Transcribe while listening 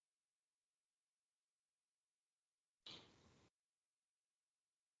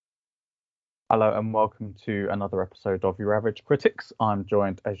Hello and welcome to another episode of Your Average Critics. I'm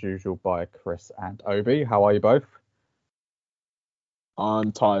joined as usual by Chris and Obi. How are you both?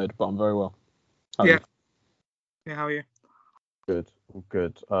 I'm tired, but I'm very well. How are Yeah. you? Yeah, how are you? Good, all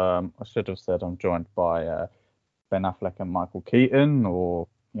good. I should have said I'm joined by Ben Affleck and Michael Keaton, or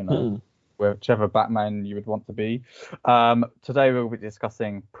whichever Batman you would want to be. Today we'll be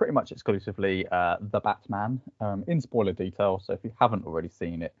discussing pretty much exclusively The Batman in spoiler detail. So if you haven't already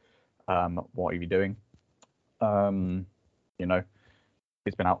seen it, what are you doing?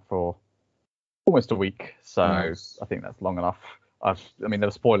 It's been out for almost a week, so Nice. I think that's long enough. There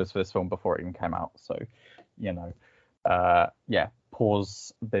were spoilers for this film before it even came out, so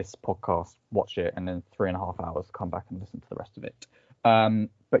pause this podcast, watch it, and then 3.5 hours come back and listen to the rest of it.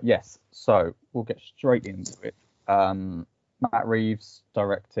 But yes, so we'll get straight into it. Matt Reeves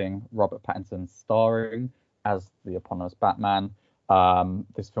directing, Robert Pattinson starring as the eponymous Batman.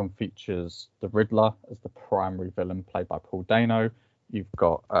 This film features the Riddler as the primary villain, played by Paul Dano. You've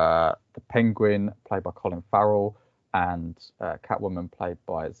got the Penguin, played by Colin Farrell, and Catwoman, played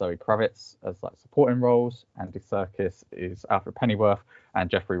by Zoe Kravitz, as supporting roles. Andy Serkis is Alfred Pennyworth, and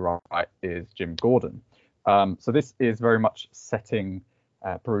Jeffrey Wright is Jim Gordon. So this is very much setting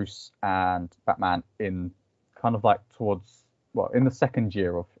Bruce and Batman in kind of in the second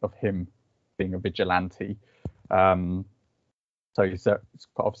year of him being a vigilante. So he's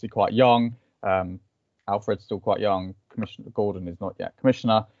obviously quite young. Alfred's still quite young. Commissioner Gordon is not yet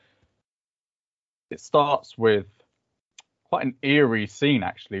commissioner. It starts with quite an eerie scene,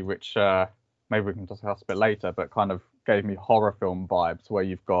 actually, which maybe we can discuss a bit later, but kind of gave me horror film vibes, where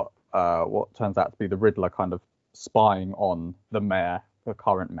you've got what turns out to be the Riddler kind of spying on the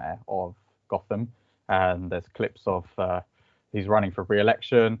current mayor of Gotham. And there's clips of he's running for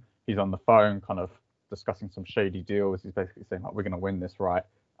re-election. He's on the phone kind of discussing some shady deals. He's basically saying, we're going to win this, right?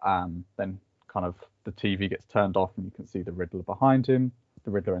 Then kind of the TV gets turned off and you can see the Riddler behind him.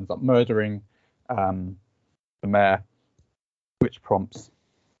 The Riddler ends up murdering the mayor, which prompts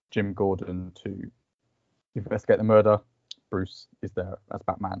Jim Gordon to investigate the murder. Bruce is there as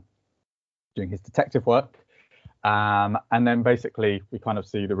Batman doing his detective work. And then basically we kind of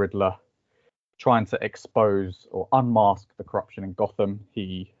see the Riddler trying to expose or unmask the corruption in Gotham.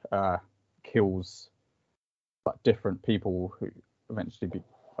 He kills different people who eventually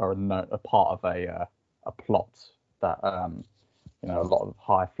are a part of a plot that a lot of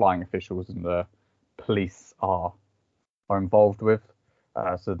high flying officials and the police are involved with.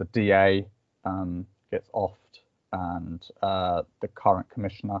 So the DA gets offed, and the current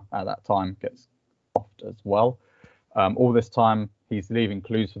commissioner at that time gets offed as well. All this time he's leaving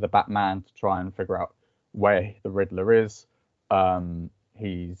clues for the Batman to try and figure out where the Riddler is.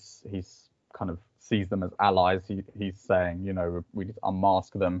 He's kind of sees them as allies. He's saying, we need to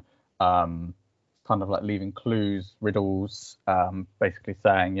unmask them, kind of like leaving clues, riddles, basically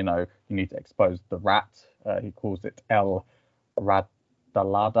saying, you need to expose the rat. He calls it El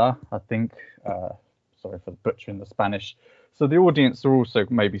Radalada, I think. Sorry for butchering the Spanish. So the audience are also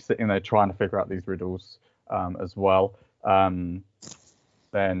maybe sitting there trying to figure out these riddles as well.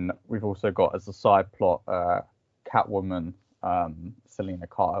 Then we've also got, as a side plot, Catwoman, Selena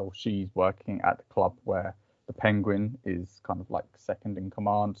Kyle. She's working at the club where the Penguin is kind of like second in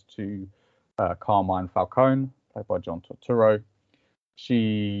command to Carmine Falcone, played by John Turturro.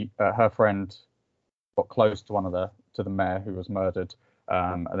 Her friend got close to the mayor who was murdered,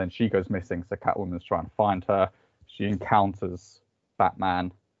 and then she goes missing. So Catwoman's trying to find her. She encounters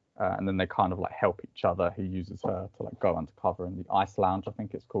Batman, and then they kind of help each other. He uses her to go undercover in the Ice Lounge, I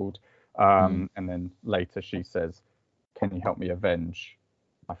think it's called. And then later she says, "Can you help me avenge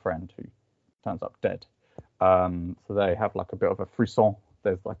my friend who turns up dead?" So they have a bit of a frisson.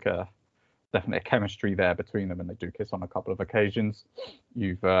 There's definitely a chemistry there between them, and they do kiss on a couple of occasions.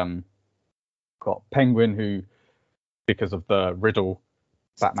 You've got Penguin, who, because of the riddle,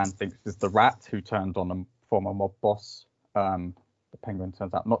 Batman thinks is the rat who turned on a former mob boss. The Penguin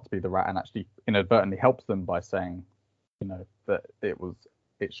turns out not to be the rat, and actually inadvertently helps them by saying, that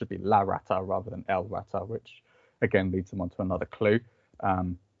it should be La Rata rather than El Rata, which again leads them onto another clue.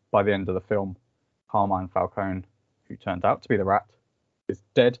 By the end of the film, Carmine Falcone, who turned out to be the rat, is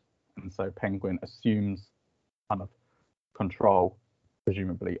dead, and so Penguin assumes kind of control,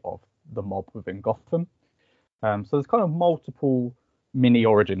 presumably, of the mob within Gotham. So there's kind of multiple mini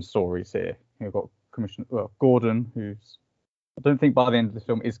origin stories here. You've got Commissioner Gordon, who's, I don't think by the end of the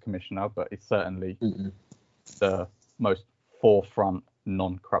film is commissioner, but is certainly the most forefront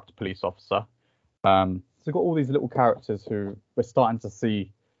non-corrupt police officer. So we've got all these little characters who we're starting to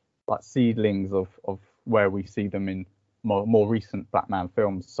see seedlings of where we see them in more recent Batman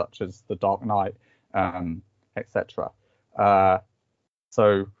films, such as The Dark Knight, etc.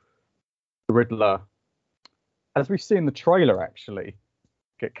 So the Riddler, as we see in the trailer, actually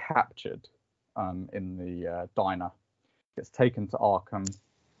get captured in the diner, gets taken to Arkham,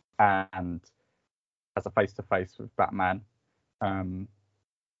 and has a face-to-face with Batman.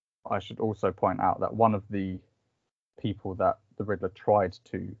 I should also point out that one of the people that the Riddler tried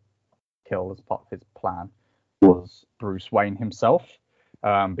to kill as part of his plan was Bruce Wayne himself,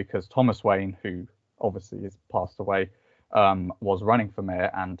 because Thomas Wayne, who obviously has passed away, was running for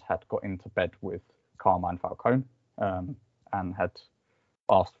mayor and had got into bed with Carmine Falcone, and had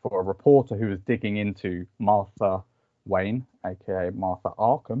asked for a reporter who was digging into Martha Wayne, aka Martha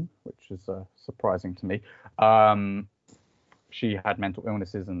Arkham, which is surprising to me. She had mental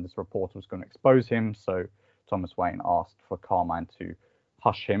illnesses, and this reporter was going to expose him. So Thomas Wayne asked for Carmine to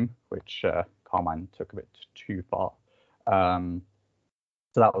hush him, which Carmine took a bit too far. So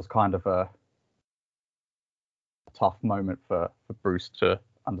that was kind of a tough moment for Bruce to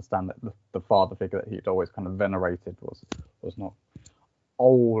understand that the father figure that he'd always kind of venerated was not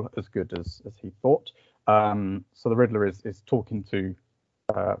all as good as he thought. So the Riddler is talking to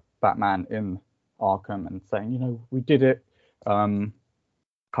Batman in Arkham and saying, we did it, kind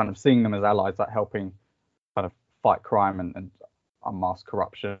of seeing them as allies, like helping kind of fight crime and unmask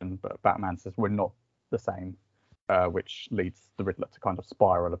corruption. But Batman says we're not the same, which leads the Riddler to kind of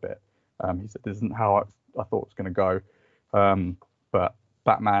spiral a bit. He said, this isn't how I thought it was going to go. But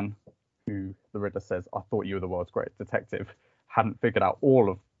Batman, who the Riddler says, I thought you were the world's greatest detective, hadn't figured out all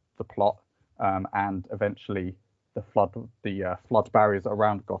of the plot. And eventually the flood barriers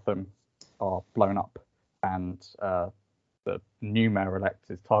around Gotham are blown up, and the new mayor-elect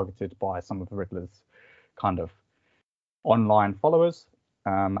is targeted by some of the Riddler's kind of online followers.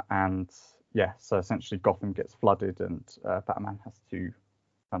 So essentially Gotham gets flooded, and Batman has to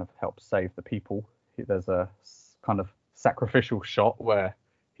kind of help save the people. There's a kind of sacrificial shot where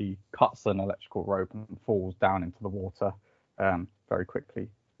he cuts an electrical rope and falls down into the water very quickly,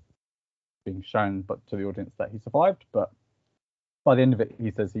 being shown but to the audience that he survived. But by the end of it,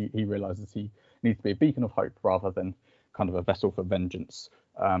 he says he realizes he needs to be a beacon of hope rather than kind of a vessel for vengeance.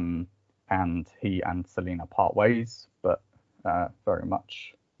 And he and Selina part ways, but very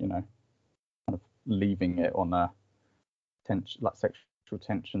much, kind of leaving it on a sexual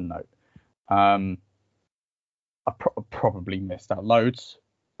tension note. I probably missed out loads,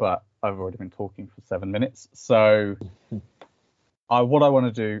 but I've already been talking for 7 minutes. So what I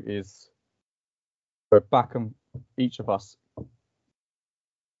want to do is go back and each of us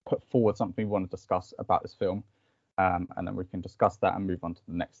put forward something we want to discuss about this film, and then we can discuss that and move on to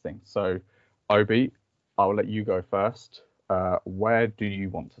the next thing. So, Obi, I'll let you go first. Where do you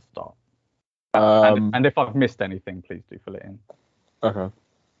want to start? And if I've missed anything, please do fill it in. Okay.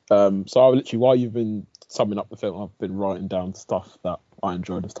 So I literally, while you've been summing up the film, I've been writing down stuff that I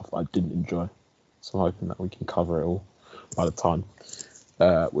enjoyed and stuff that I didn't enjoy. So I'm hoping that we can cover it all by the time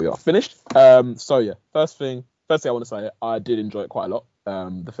we are finished. First thing I want to say, I did enjoy it quite a lot.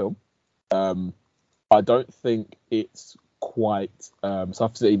 The film. I don't think it's quite. So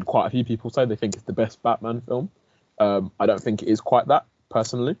I've seen quite a few people say they think it's the best Batman film. I don't think it is quite that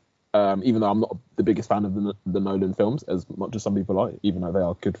personally. Even though I'm not the biggest fan of the Nolan films, as much as some people are, even though they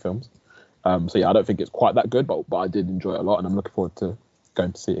are good films. I don't think it's quite that good, but I did enjoy it a lot, and I'm looking forward to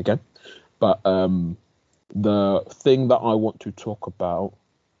going to see it again. But the thing that I want to talk about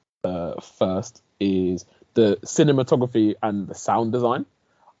first is the cinematography and the sound design.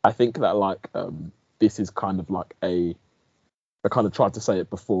 I think that this is kind of like I kind of tried to say it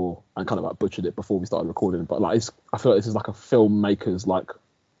before and kind of like butchered it before we started recording, but I feel like this is like a filmmaker's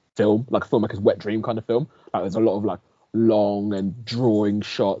film, like a filmmaker's wet dream kind of film. Like there's a lot of long and drawing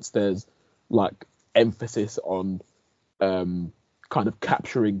shots. There's emphasis on kind of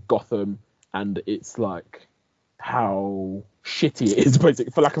capturing Gotham, and it's how shitty it is,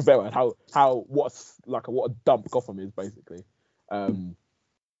 basically, for lack of a better word, what a dump Gotham is, basically, and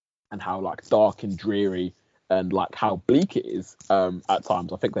how dark and dreary and how bleak it is at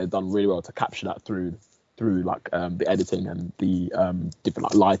times. I think they've done really well to capture that through the editing and the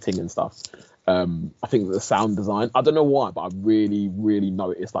different lighting and stuff. I think the sound design, I don't know why, but I really, really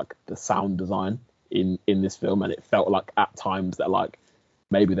noticed the sound design in this film, and it felt at times that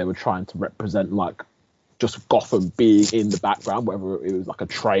maybe they were trying to represent just Gotham being in the background, whether it was a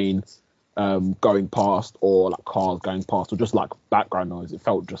train going past or cars going past or just background noise. It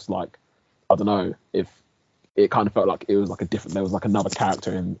felt just I don't know, if it kind of felt like it was there was another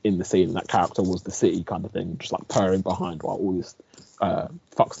character in the scene, and that character was the city kind of thing, just purring behind while all this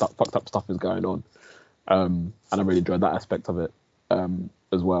fucked up stuff is going on. and I really enjoyed that aspect of it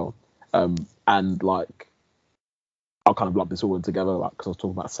as well. And like, I'll kind of lump this all in together, like, because I was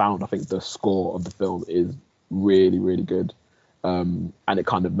talking about sound. I think the score of the film is really, really good. And it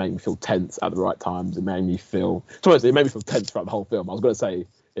kind of made me feel tense at the right times. It made me feel, it made me feel tense throughout the whole film. I was going to say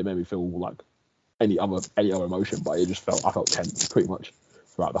it made me feel like any other emotion, but I felt tense pretty much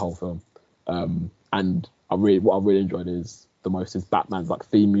throughout the whole film. And what I really enjoyed is Batman's like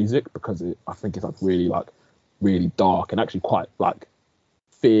theme music, because I think it's like really dark and actually quite like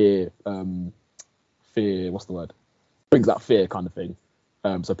fear. What's the word? Brings that fear kind of thing.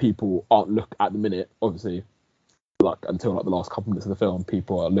 So people aren't at the minute, obviously, like until like the last couple minutes of the film,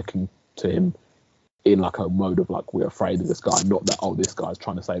 people are looking to him in like a mode of like, we're afraid of this guy, not that, oh, this guy's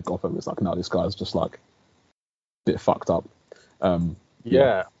trying to save Gotham. It's like, no, this guy's just like a bit fucked up.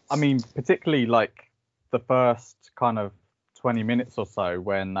 Yeah, I mean, particularly like the first kind of 20 minutes or so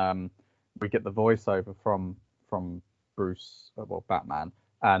when we get the voiceover from Bruce, Batman,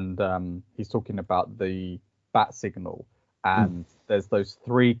 and he's talking about the bat signal, and there's those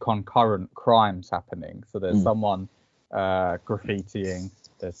 3 concurrent crimes happening. So there's someone graffitiing,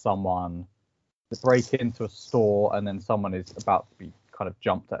 there's someone to break into a store, and then someone is about to be kind of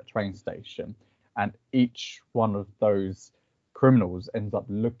jumped at a train station, and each one of those criminals ends up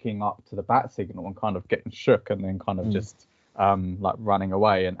looking up to the bat signal and kind of getting shook, and then kind of just like running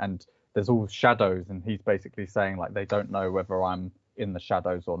away, and there's all shadows, and he's basically saying like they don't know whether I'm in the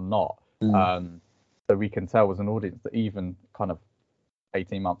shadows or not. So we can tell as an audience that even kind of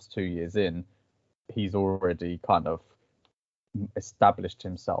 18 months, 2 years in, he's already kind of established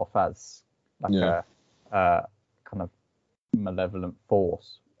himself as like a kind of malevolent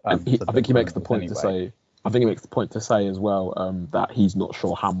force. I think he makes the point to say. I think he makes the point to say as well that he's not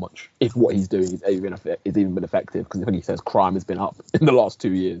sure how much, if what he's doing is even been effective, because I think he says crime has been up in the last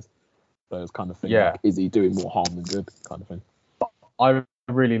 2 years. So it's kind of thing. Yeah. Like, is he doing more harm than good, kind of thing? I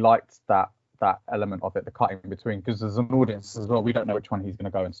really liked that element of it, the cutting between, because as an audience as well, we don't know which one he's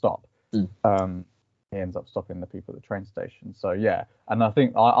going to go and stop. He ends up stopping the people at the train station. So yeah, and I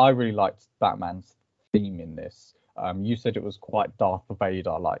think I really liked Batman's theme in this. You said it was quite Darth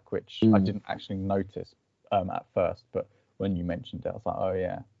Vader like, which I didn't actually notice at first, but when you mentioned it, I was like, oh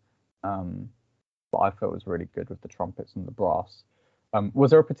yeah. But I felt it was really good with the trumpets and the brass. Was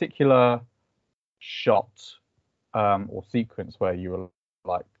there a particular shot or sequence where you were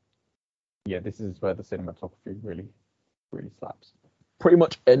like, yeah, this is where the cinematography really, really slaps? Pretty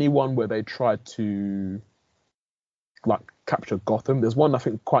much anyone where they tried to like capture Gotham. There's one I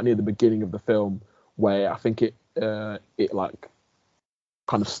think quite near the beginning of the film where I think it like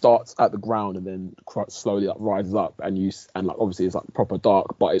kind of starts at the ground and then quite slowly like rises up, and like obviously it's like proper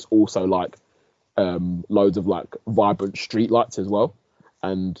dark, but it's also like loads of like vibrant street lights as well.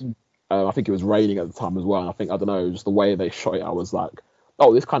 And I think it was raining at the time as well. And I don't know, just the way they shot it, I was like,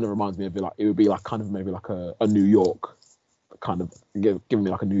 oh, this kind of reminds me of it would be like kind of maybe like a New York kind of giving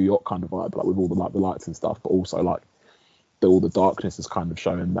me like a New York kind of vibe, like with all the like the lights and stuff, but also like all the darkness is kind of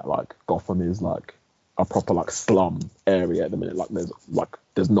showing that like Gotham is like a proper like slum area at the minute. Like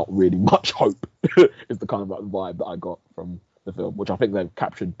there's not really much hope is the kind of like vibe that I got from the film, which I think they've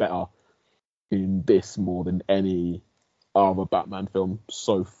captured better in this more than any other Batman film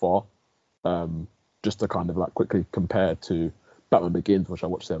so far. Just to kind of like quickly compare to Batman Begins, which I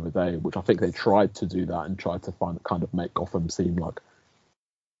watched the other day, which I think they tried to do that and tried to kind of make Gotham seem like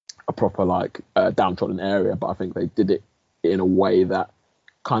a proper like downtrodden area, but I think they did it in a way that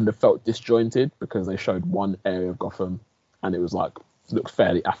kind of felt disjointed, because they showed one area of Gotham and it was like looked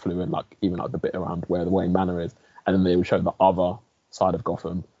fairly affluent, like even like the bit around where the Wayne Manor is, and then they would show the other side of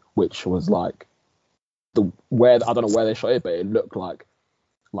Gotham, which was like where I don't know where they shot it, but it looked like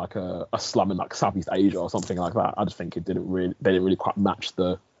a slum in like Southeast Asia or something like that. I just think they didn't really quite match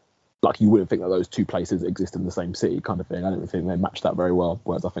the, like, you wouldn't think that those two places exist in the same city kind of thing. I don't think they matched that very well,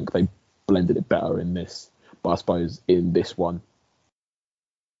 whereas I think they blended it better in this. But I suppose in this one,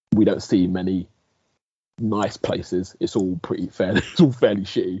 we don't see many nice places. It's all fairly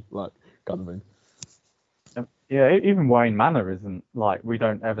shitty, like, kind of thing. Yeah, even Wayne Manor isn't like, we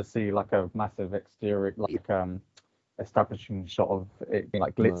don't ever see like a massive exterior, like establishing shot of it being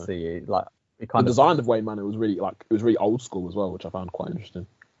like glitzy. No. Like the design of Wayne Manor was really old school as well, which I found quite interesting.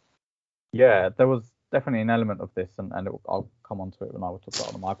 Yeah, there was definitely an element of this, and I'll come on to it when I will talk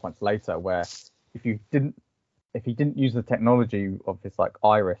about my points later, where if he didn't use the technology of this like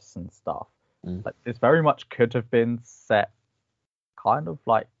iris and stuff, like this very much could have been set kind of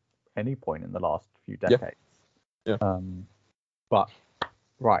like any point in the last few decades. Yeah. But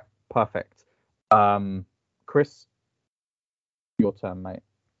right, perfect. Chris, your turn, mate.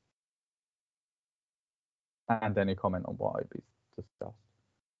 And any comment on what Obi's discussed?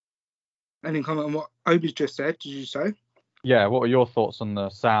 Any comment on what Obi's just said? Did you say? Yeah, what are your thoughts on the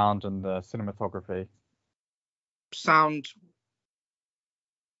sound and the cinematography? Sound,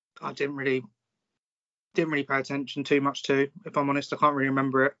 I didn't really pay attention too much to. If I'm honest, I can't really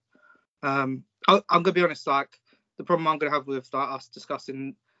remember it. I'm gonna be honest. Like, the problem I'm gonna have with like us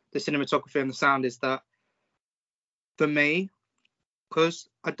discussing the cinematography and the sound is that, for me, because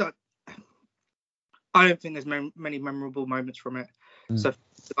I don't think there's many memorable moments from it. So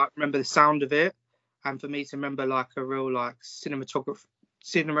I remember the sound of it, and for me to remember like a real like cinematic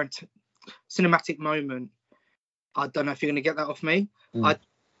moment, I don't know if you're going to get that off me. For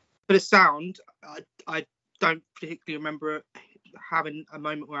the sound, I don't particularly remember having a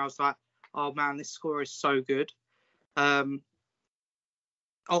moment where I was like, oh man, this score is so good.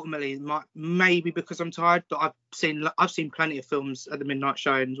 Ultimately, maybe because I'm tired, but I've seen plenty of films at the midnight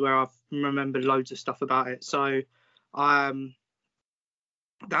showings where I've remembered loads of stuff about it. So,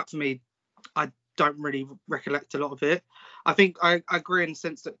 that for me, I don't really recollect a lot of it. I think I agree in the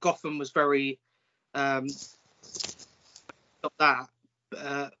sense that Gotham was very of that,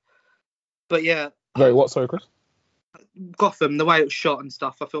 but yeah. Very what? Sorry, Chris. Gotham, the way it was shot and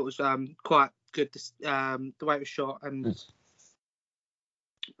stuff, I thought was quite good. The way it was shot and.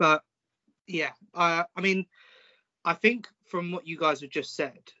 But yeah, I mean, I think from what you guys have just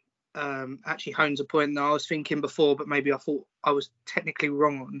said, actually hones a point that I was thinking before, but maybe I thought I was technically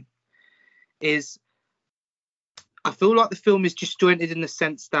wrong on, is I feel like the film is disjointed in the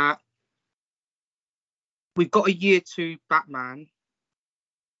sense that we've got a year 2 Batman,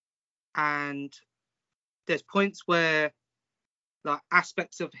 and there's points where like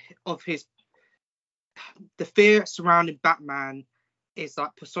aspects of his the fear surrounding Batman is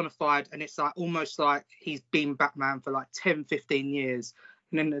like personified, and it's like almost like he's been Batman for like 10-15 years,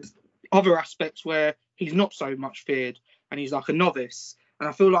 and then there's other aspects where he's not so much feared and he's like a novice, and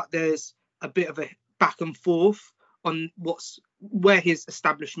I feel like there's a bit of a back and forth on where his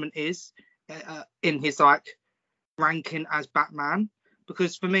establishment is in his like ranking as Batman,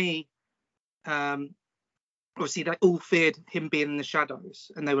 because for me, obviously they all feared him being in the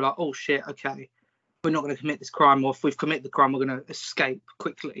shadows, and they were like, oh shit, okay, we're not going to commit this crime, or if we've committed the crime, we're going to escape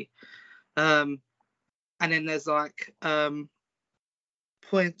quickly. And then there's like points.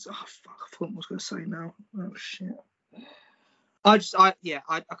 Oh fuck! I forgot what I was going to say now. Oh shit! I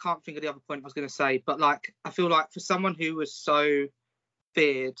can't think of the other point I was going to say. But like, I feel like for someone who was so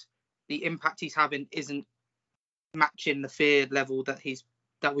feared, the impact he's having isn't matching the fear level that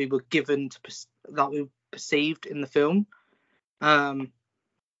we were given that we perceived in the film. But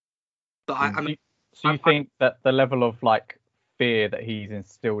I mean. So you think that the level of like fear that he's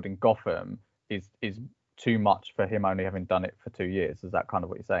instilled in Gotham is too much for him only having done it for 2 years? Is that kind of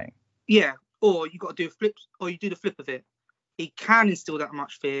what you're saying? Yeah, or you got to do you do the flip of it. He can instill that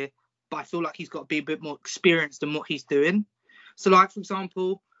much fear, but I feel like he's got to be a bit more experienced in what he's doing. So, like for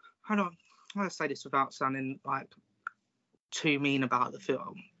example, how do I say this without sounding like too mean about the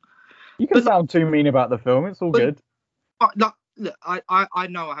film? You can sound too mean about the film. It's all good. But look, I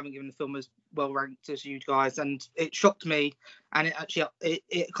know I haven't given the film as well ranked as you guys, and it shocked me, and it actually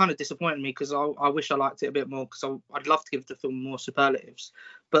it kind of disappointed me, because I wish I liked it a bit more, because I'd love to give the film more superlatives,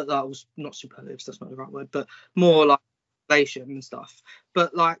 but that was not superlatives, that's not the right word, but more like relation and stuff.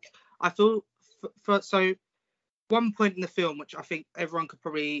 But like, I feel so one point in the film which I think everyone could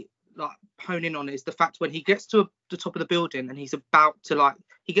probably like hone in on is the fact when he gets to the top of the building and he's about to like,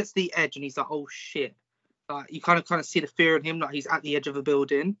 he gets to the edge and he's like, oh shit. Like, you kind of see the fear in him, like he's at the edge of a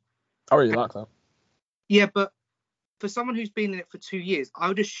building. I really like that. Yeah, but for someone who's been in it for 2 years, I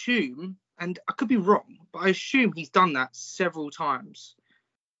would assume, and I could be wrong, but I assume he's done that several times.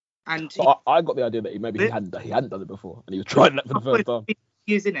 And I got the idea that he hadn't done it before, and he was trying that for the first time.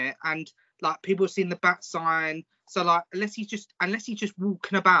 Years in it, and like people have seen the bat sign, so like unless he's just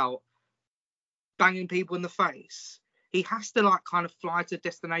walking about banging people in the face, he has to like kind of fly to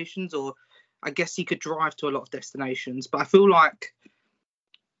destinations, or I guess he could drive to a lot of destinations. But I feel like,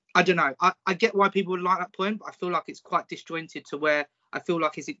 I don't know, I get why people would like that point, but I feel like it's quite disjointed to where I feel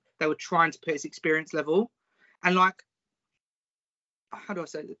like they were trying to put his experience level. And like, how do I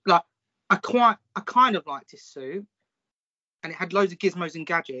say it? Like, I kind of liked his suit, and it had loads of gizmos and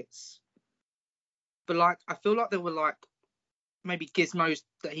gadgets. But like, I feel like there were like maybe gizmos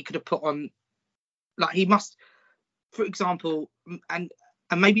that he could have put on. Like, he must, for example, and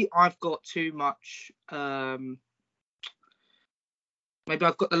maybe I've got too much. Maybe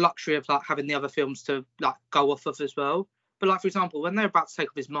I've got the luxury of like having the other films to like go off of as well. But like, for example, when they're about to take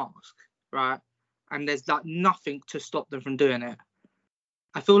off his mask, right, and there's like nothing to stop them from doing it,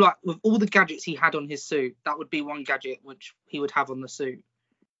 I feel like with all the gadgets he had on his suit, that would be one gadget which he would have on the suit,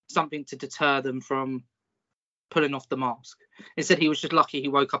 something to deter them from pulling off the mask. Instead, he was just lucky he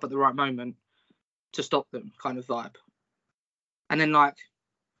woke up at the right moment to stop them, kind of vibe. And then like,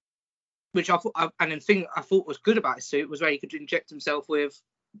 which I thought, and the thing I thought was good about his suit was where he could inject himself with.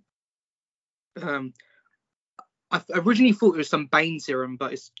 I originally thought it was some Bane serum,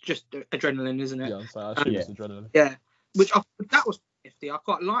 but it's just adrenaline, isn't it? Yeah, I assume it's adrenaline. Yeah, that was nifty. I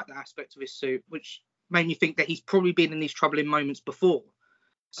quite like that aspect of his suit, which made me think that he's probably been in these troubling moments before.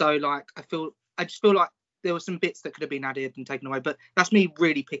 So like, I just feel like there were some bits that could have been added and taken away, but that's me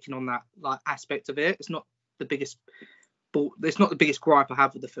really picking on that like aspect of it. It's not the biggest gripe I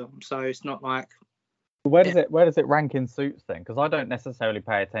have with the film, so it's not like. Where does it rank in suits then? Because I don't necessarily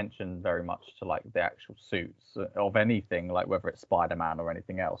pay attention very much to like the actual suits of anything, like whether it's Spider-Man or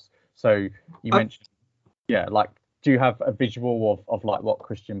anything else. So you mentioned, like, do you have a visual of like what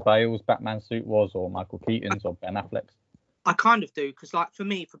Christian Bale's Batman suit was, or Michael Keaton's, or Ben Affleck's? I kind of do, because like for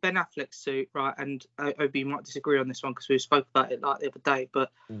me, for Ben Affleck's suit, right, and Obi might disagree on this one because we spoke about it like the other day, but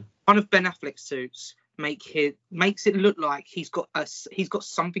one of Ben Affleck's suits makes it look like he's got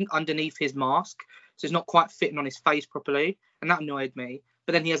something underneath his mask, so it's not quite fitting on his face properly, and that annoyed me.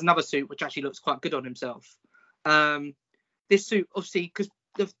 But then he has another suit which actually looks quite good on himself. This suit, obviously, because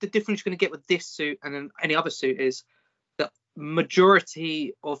the difference you're going to get with this suit and then any other suit is that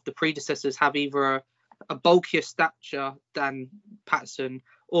majority of the predecessors have either a bulkier stature than Pattinson,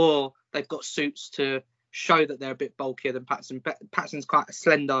 or they've got suits to show that they're a bit bulkier than Pattinson. Pattinson's quite a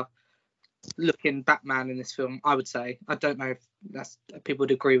slender looking Batman in this film, I would say. I don't know if people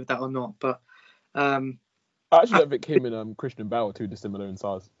would agree with that or not, but I actually don't think him and Christian Bale are too dissimilar in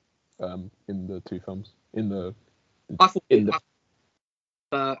size in the two films. But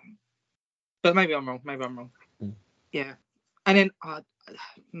maybe I'm wrong. Yeah, and then I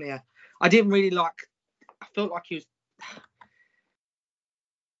didn't really like. I felt like he was.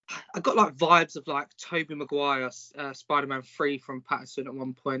 I got like vibes of like Tobey Maguire's Spider-Man 3 from Pattinson at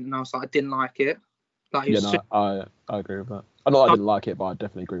one point, and I was like, I didn't like it. Like, I agree with that. I know I didn't like it, but I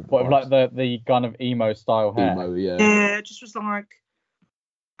definitely agree with that. What, like the kind of emo style hair? Emo, yeah. Yeah, it just was like,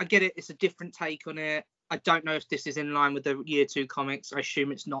 I get it. It's a different take on it. I don't know if this is in line with the Year 2 comics. I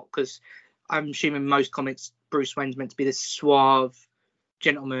assume it's not, because I'm assuming most comics, Bruce Wayne's meant to be this suave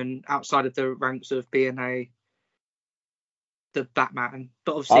gentleman outside of the ranks of being the Batman.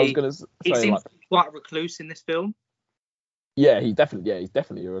 But obviously, he seems like, quite a recluse in this film. Yeah, he's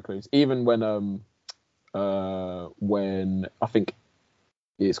definitely a recluse. Even when I think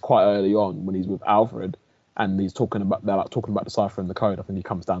it's quite early on when he's with Alfred and they're talking about deciphering the code. I think he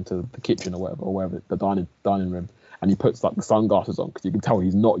comes down to the kitchen or wherever the dining room, and he puts like the sunglasses on because you can tell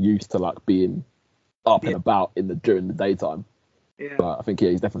he's not used to like being up and about during the daytime. Yeah. But I think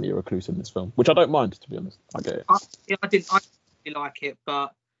he's definitely a recluse in this film, which I don't mind, to be honest. I get it. I didn't really like it,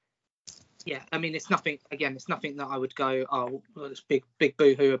 but yeah, I mean, it's nothing that I would go, oh, well, it's big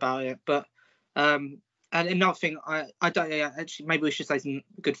boo-hoo about it. But and another thing, I don't actually, maybe we should say some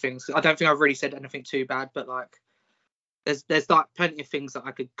good things. I don't think I've really said anything too bad, but like there's like plenty of things that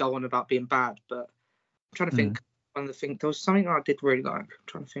I could go on about being bad, but I'm trying to think. One of the things, there was something I did really like. I'm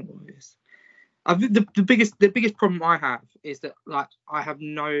trying to think what it is. The biggest problem I have is that like I have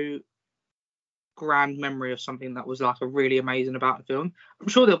no grand memory of something that was like a really amazing about the film. I'm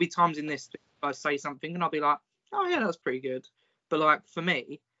sure there'll be times in this if I say something and I'll be like, oh yeah, that's pretty good. But like for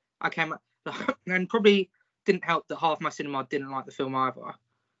me, I came and probably didn't help that half my cinema didn't like the film either,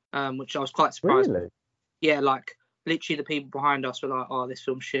 which I was quite surprised. Really? Yeah, like literally the people behind us were like, oh, this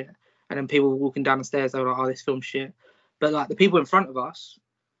film's shit. And then people walking down the stairs, they were like, oh, this film's shit. But like the people in front of us,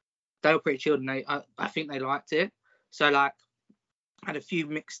 they were pretty chilled, and I think they liked it. So like, I had a few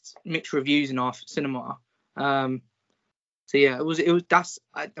mixed reviews in our cinema. So yeah, it was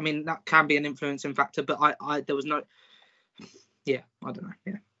I mean, that can be an influencing factor, but I there was no. Yeah, I don't know.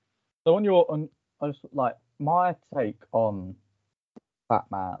 Yeah. So I just like my take on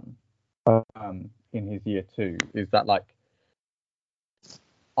Batman in his Year 2 is that like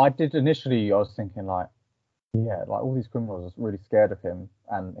I was thinking like, yeah, like all these criminals are really scared of him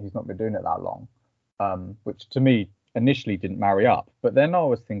and he's not been doing it that long, which to me initially didn't marry up. But then I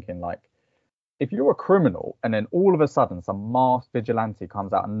was thinking like, if you're a criminal and then all of a sudden some masked vigilante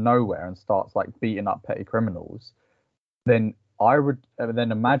comes out of nowhere and starts like beating up petty criminals, then I would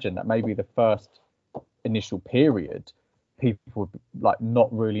then imagine that maybe the first initial period, people would like not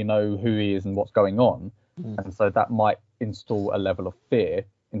really know who he is and what's going on. And so that might install a level of fear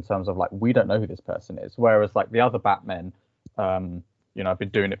in terms of like, we don't know who this person is. Whereas like the other Batmen, have been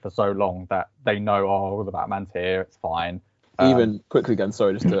doing it for so long that they know, oh, the Batman's here, it's fine. Even quickly again,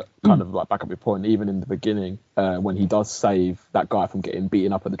 sorry, just to kind of like back up your point, even in the beginning, when he does save that guy from getting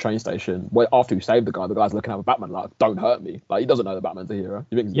beaten up at the train station, after he saved the guy's looking at Batman like, "Don't hurt me." Like, he doesn't know that Batman's a hero.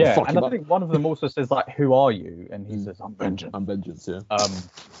 He thinks he's gonna fuck and him I up. think one of them also says like, "Who are you?" And he says, "I'm vengeance." I'm vengeance, yeah.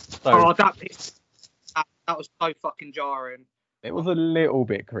 So that was so fucking jarring. it was a little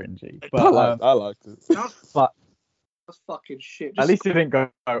bit cringy, but I liked it. but That's fucking shit. at least he didn't go,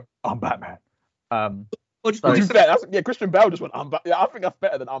 "I'm Batman." Or just, So- just Christian Bale just went, yeah, I think that's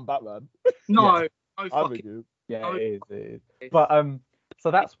better than I'm Batman. no, I fucking. think it. Yeah, it is. But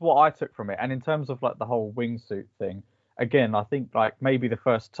so that's what I took from it. And in terms of like the whole wingsuit thing, again, I think like maybe the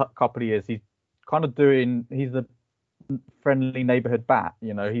first couple of years he's kind of he's the friendly neighborhood bat.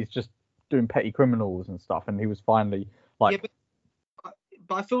 You know, he's just doing petty criminals and stuff. And he was finally like,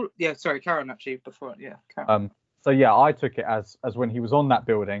 but I feel Sorry, Karen. Actually, before Karen. So yeah, I took it as when he was on that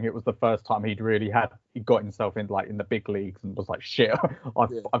building, it was the first time he got himself in like in the big leagues and was like, shit,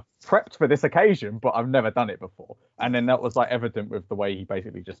 I've prepped for this occasion, but I've never done it before. And then that was like evident with the way he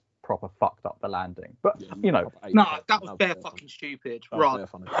basically just proper fucked up the landing. But that was bare fucking stupid. Right.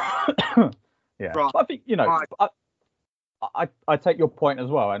 Yeah. Right. I think I take your point as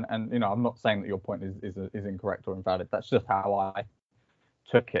well, and I'm not saying that your point is incorrect or invalid. That's just how I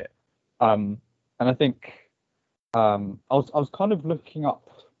took it. And I think. I was kind of looking up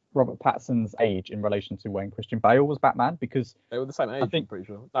Robert Pattinson's age in relation to when Christian Bale was Batman, because they were the same age. I'm pretty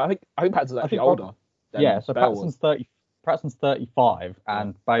sure. I think Pattinson's actually older. So Pattinson's 35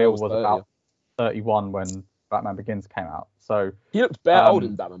 and Bale was about 31 when Batman Begins came out. So he looks bare old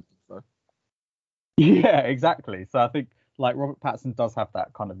in Batman. So. Yeah, exactly. So I think like Robert Pattinson does have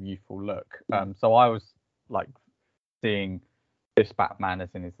that kind of youthful look. So I was like seeing this Batman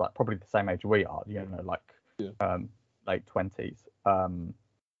as in he's like probably the same age we are, like. Late 20s.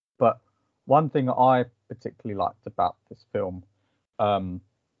 But one thing I particularly liked about this film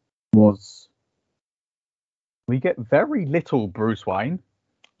was we get very little Bruce Wayne.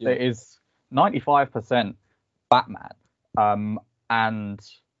 There is 95% Batman. And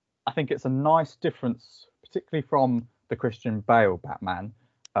I think it's a nice difference, particularly from the Christian Bale Batman,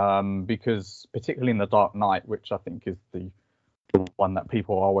 because particularly in The Dark Knight, which I think is the one that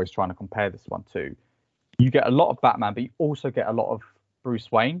people are always trying to compare this one to, you get a lot of Batman, but you also get a lot of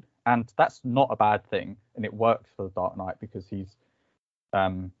Bruce Wayne, and that's not a bad thing. And it works for The Dark Knight because he's,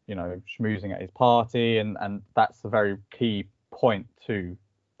 schmoozing at his party, and that's a very key point to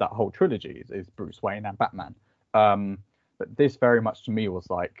that whole trilogy is Bruce Wayne and Batman. But this very much to me was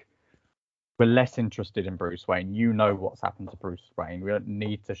like, we're less interested in Bruce Wayne. You know what's happened to Bruce Wayne. We don't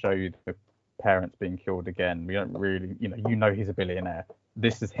need to show you the parents being killed again. We don't really, he's a billionaire.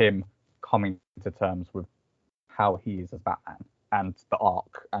 This is him coming to terms with how he is as Batman and the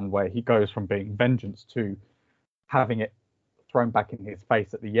arc, and where he goes from being vengeance to having it thrown back in his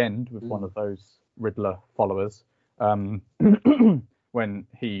face at the end with one of those Riddler followers, when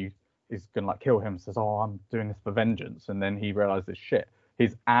he is gonna like kill him, says, "Oh, I'm doing this for vengeance," and then he realizes shit.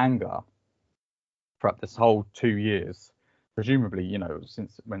 His anger throughout this whole 2 years, presumably,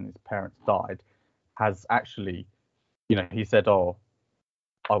 since when his parents died, has actually, he said, "Oh,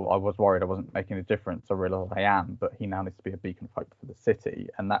 I was worried I wasn't making a difference. I realised I am," but he now needs to be a beacon of hope for the city,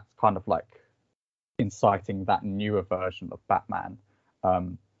 and that's kind of like inciting that newer version of Batman.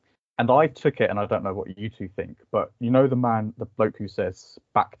 And I took it, and I don't know what you two think, but the bloke who says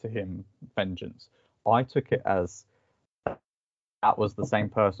back to him vengeance, I took it as that was the same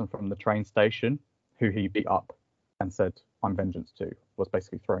person from the train station who he beat up and said, "I'm vengeance too," was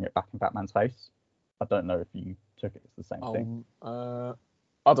basically throwing it back in Batman's face. I don't know if you took it as the same thing.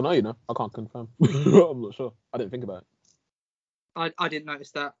 I don't know, I can't confirm. I'm not sure. I didn't think about it. I didn't notice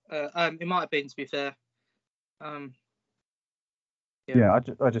that. It might have been, to be fair. I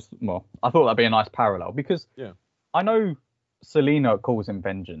thought that'd be a nice parallel, because I know Selina calls him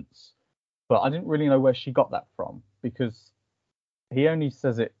vengeance, but I didn't really know where she got that from, because he only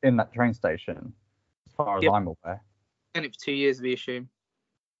says it in that train station, as far as I'm aware. And it for 2 years, we assume.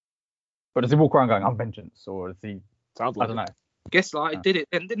 But does he walk around going, "I'm vengeance," or does he? Sounds like I don't know. Guess like did it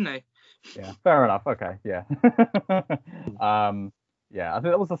then, didn't they? Yeah, fair enough. Okay, yeah. I think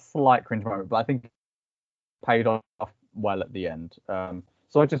that was a slight cringe moment, but I think it paid off well at the end.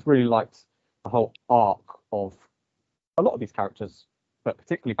 So I just really liked the whole arc of a lot of these characters, but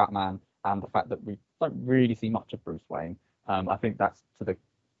particularly Batman, and the fact that we don't really see much of Bruce Wayne. I think that's to the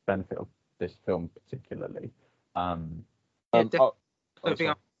benefit of this film particularly. I don't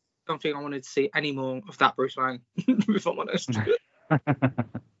think I wanted to see any more of that Bruce Wayne, if I'm honest.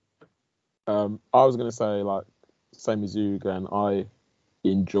 I was gonna say, like, same as you again. I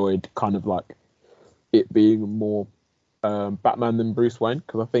enjoyed kind of like it being more Batman than Bruce Wayne,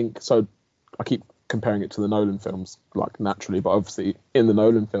 because I think so. I keep comparing it to the Nolan films, like naturally, but obviously in the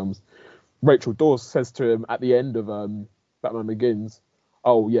Nolan films, Rachel Dawes says to him at the end of Batman Begins,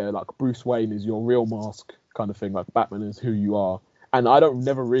 "Oh yeah, like Bruce Wayne is your real mask," kind of thing. Like Batman is who you are, and I don't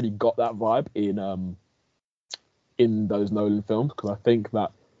never really got that vibe in those Nolan films, because I think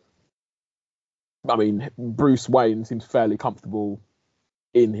that, I mean, Bruce Wayne seems fairly comfortable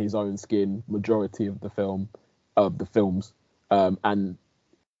in his own skin majority of the films, and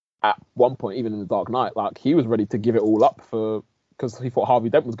at one point, even in The Dark Knight, like he was ready to give it all up because he thought Harvey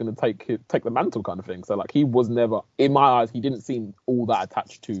Dent was going to take the mantle, kind of thing. So like he was never, in my eyes, he didn't seem all that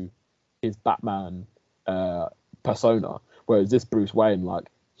attached to his Batman persona, whereas this Bruce Wayne, like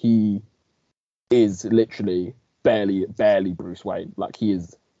he is literally barely Bruce Wayne. Like he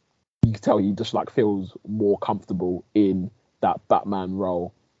is, you can tell he just like feels more comfortable in that Batman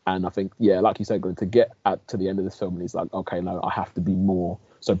role. And I think, yeah, like you said, going to get to the end of this film, and he's like, okay, no, I have to be more.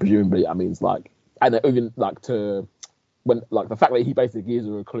 So presumably that means like, and even like when like the fact that he basically is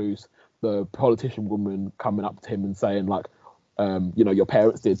a recluse, the politician woman coming up to him and saying like, you know, your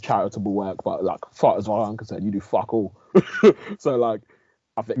parents did charitable work, but like, far as I'm concerned, you do fuck all. So like,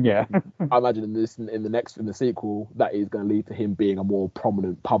 I think, Yeah. I imagine in the sequel, that is going to lead to him being a more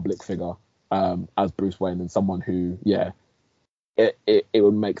prominent public figure as Bruce Wayne, and someone who, yeah, it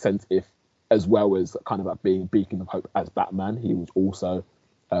would make sense if, as well as kind of like being beacon of hope as Batman, he was also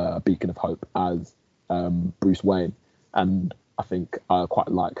beacon of hope as Bruce Wayne. And I think I quite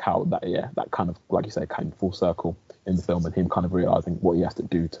like how that kind of, like you say, came full circle in the film, and him kind of realizing what he has to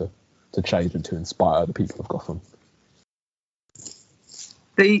do to change and to inspire the people of Gotham.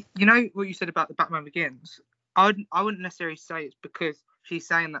 You know what you said about the Batman Begins? I wouldn't necessarily say it's because she's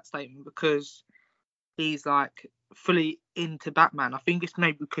saying that statement because he's like fully into Batman. I think it's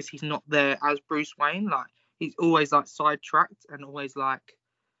maybe because he's not there as Bruce Wayne. Like he's always like sidetracked and always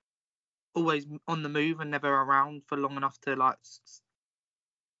on the move and never around for long enough to like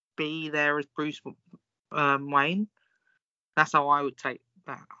be there as Bruce Wayne. That's how I would take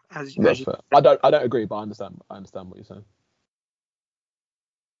that. As fair. I don't agree, but I understand what you're saying.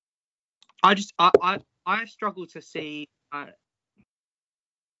 I struggle to see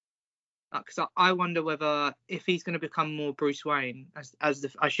because I wonder whether if he's going to become more Bruce Wayne, I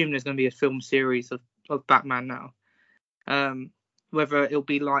assume there's going to be a film series of Batman now, whether it'll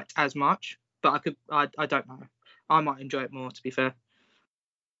be liked as much. But I don't know. I might enjoy it more, to be fair.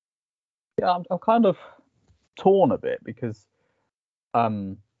 Yeah, I'm kind of torn a bit because, I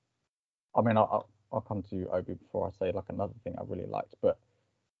mean, I'll come to Obi before I say like another thing I really liked, but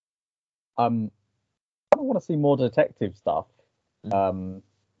I don't want to see more detective stuff.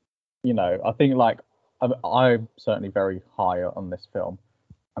 You know, I think like I'm certainly very high on this film,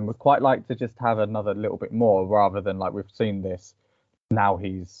 and would quite like to just have another little bit more rather than like we've seen this. Now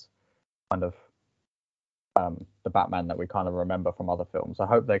he's kind of the Batman that we kind of remember from other films. I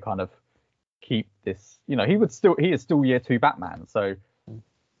hope they kind of keep this. You know, he is still year 2 Batman, so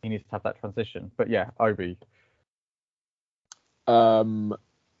he needs to have that transition. But yeah, Obi. Another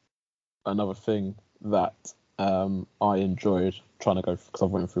thing that I enjoyed trying to go, because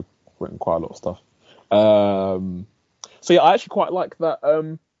I've written quite a lot of stuff. So yeah, I actually quite like that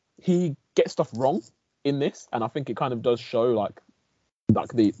he gets stuff wrong in this, and I think it kind of does show like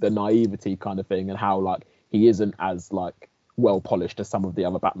the naivety kind of thing, and how like he isn't as like well polished as some of the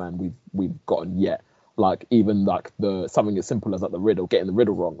other Batman we've gotten yet. Like even like something as simple as like getting the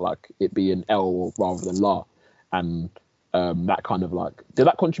riddle wrong, like it being L rather than La, and that kind of like, did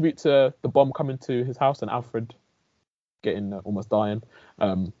that contribute to the bomb coming to his house and Alfred getting almost dying?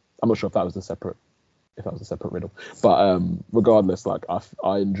 I'm not sure if that was a separate riddle, but regardless, like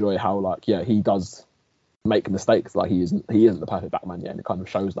I enjoy how like, yeah, he does make mistakes. Like he isn't the perfect Batman yet, and it kind of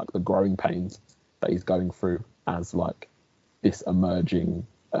shows like the growing pains that he's going through as like this emerging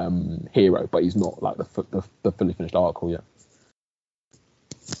hero, but he's not like the fully finished arc yet.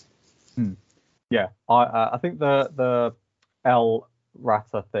 Yeah, I think the El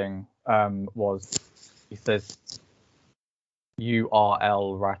Rata thing was, he says, "You are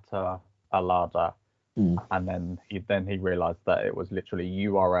El Rata Alada," and then he realized that it was literally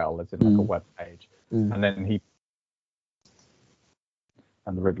URL, as in like a web page, and then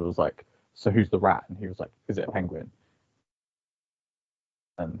and the Riddler was like, "So who's the rat?" And he was like, "Is it a penguin?"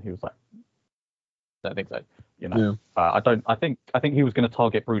 And he was like, "I don't think so." You know, yeah. I think he was going to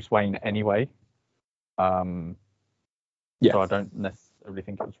target Bruce Wayne anyway. Yeah. So I don't necessarily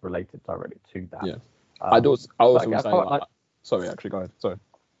think it was related directly to that. Yeah. I also like, say like, sorry, actually, go ahead. Sorry.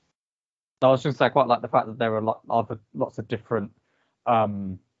 No, I was just saying, I quite like the fact that there are lots of different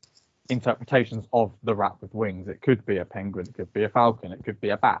interpretations of the rat with wings. It could be a penguin, it could be a falcon, it could be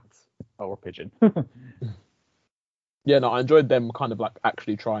a bat or a pigeon. Yeah, no, I enjoyed them kind of like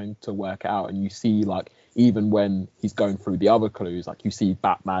actually trying to work it out, and you see like even when he's going through the other clues, like you see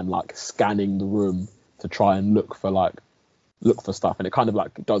Batman like scanning the room to try and look for stuff, and it kind of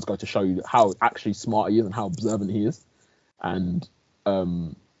like does go to show you how actually smart he is and how observant he is. And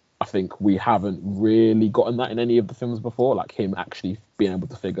I think we haven't really gotten that in any of the films before, like him actually being able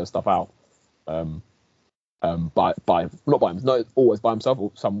to figure stuff out not always by himself,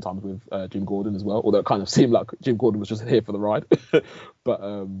 or sometimes with Jim Gordon as well, although it kind of seemed like Jim Gordon was just here for the ride.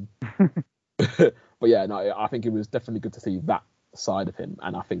 But yeah, no, I think it was definitely good to see that side of him,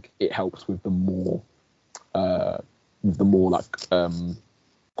 and I think it helps with the more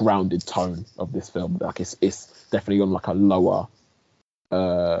grounded tone of this film. Like it's definitely on like a lower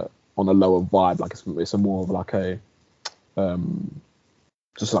vibe. Like it's a more of like a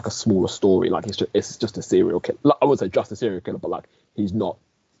just like a smaller story. Like it's just a serial killer. Like, I wouldn't say just a serial killer, but like he's not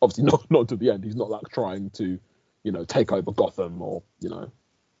obviously not to the end. He's not like trying to, take over Gotham or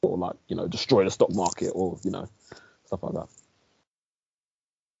like destroy the stock market or stuff like that.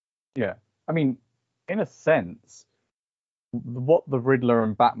 Yeah, I mean, in a sense, what the Riddler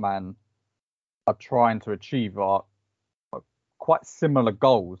and Batman are trying to achieve are quite similar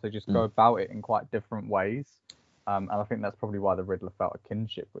goals. They just go about it in quite different ways. And I think that's probably why the Riddler felt a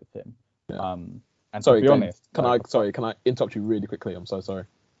kinship with him. Yeah. And sorry, to be honest, can I interrupt you really quickly? I'm so sorry.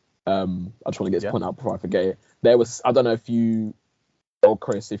 I just want to get this point out before I forget it. There was, I don't know if you or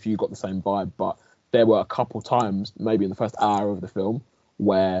Chris, if you got the same vibe, but there were a couple times, maybe in the first hour of the film,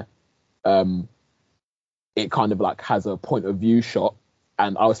 where it kind of like has a point of view shot,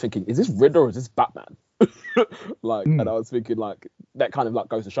 and I was thinking, is this Riddler or is this Batman? And I was thinking like that kind of like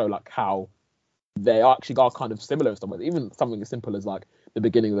goes to show like how they actually are kind of similar in some ways. Even something as simple as like the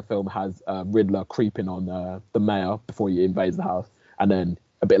beginning of the film has Riddler creeping on the mayor before he invades the house, and then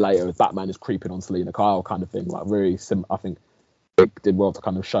a bit later Batman is creeping on Selina Kyle, kind of thing. Like very I think it did well to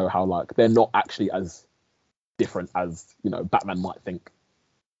kind of show how like they're not actually as different as Batman might think,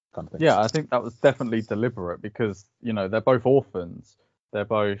 kind of thing. Yeah, I think that was definitely deliberate because they're both orphans. They're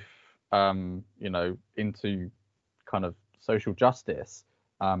both into kind of social justice.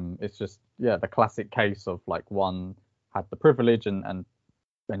 It's just the classic case of like one had the privilege and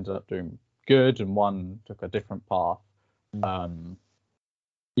ended up doing good, and one took a different path. I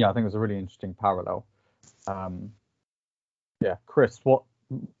think it was a really interesting parallel. Chris, what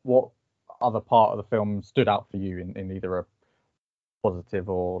other part of the film stood out for you in either a positive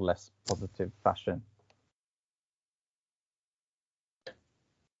or less positive fashion?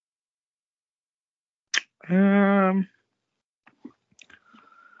 I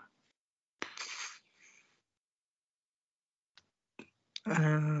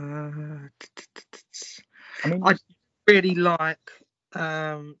really like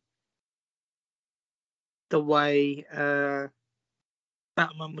the way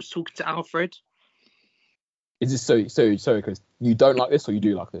Batman was talking to Alfred. Is this so Chris, you don't like this or you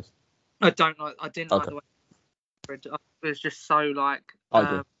do like this? I didn't like the way Alfred. It was just so like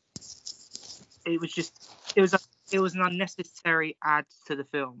it was an unnecessary add to the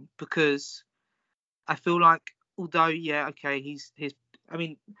film, because I feel like, although he's I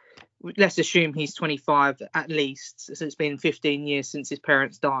mean, let's assume he's 25 at least, so it's been 15 years since his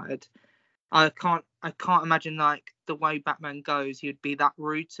parents died. I can't imagine like the way Batman goes, he would be that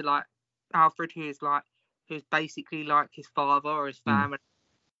rude to like Alfred, who's basically like his father or his family.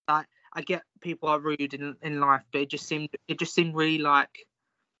 Like, I get people are rude in life, but it just seemed really like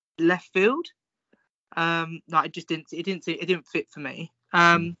left field. Like it didn't fit for me.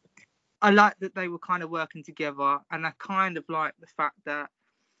 I like that they were kind of working together, and I kind of like the fact that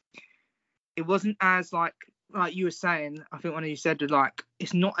it wasn't as like you were saying. I think one of you said like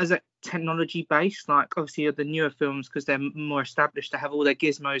it's not as a technology based. Like obviously the newer films, because they're more established, they have all their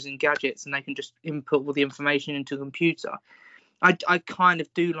gizmos and gadgets, and they can just input all the information into a computer. I kind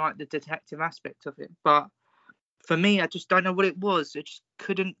of do like the detective aspect of it, but for me, I just don't know what it was. I just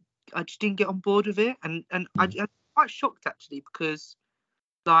didn't get on board with it, and I'm quite shocked actually, because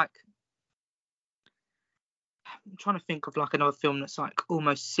like I'm trying to think of like another film that's like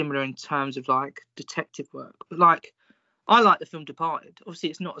almost similar in terms of like detective work, but like I like the film Departed. Obviously,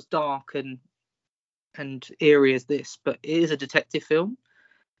 it's not as dark and eerie as this, but it is a detective film.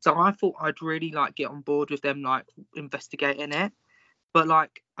 So I thought I'd really like get on board with them like investigating it, but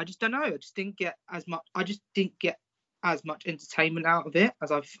like I just don't know. I just didn't get as much. I just didn't get as much entertainment out of it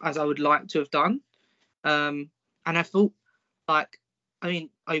as I would like to have done. And I thought like, I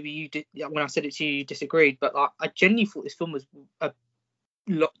mean, Obi, you did when I said it to you, you disagreed, but like I genuinely thought this film was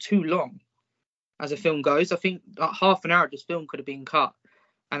too long as a film goes. I think like half an hour of this film could have been cut,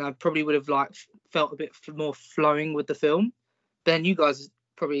 and I probably would have like felt a bit more flowing with the film. Then you guys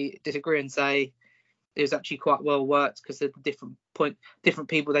probably disagree and say it was actually quite well worked because of the different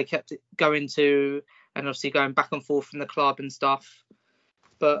people they kept it going to, and obviously going back and forth from the club and stuff.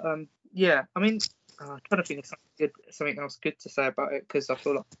 But yeah, I mean, I'm trying to think of something else good to say about it, because I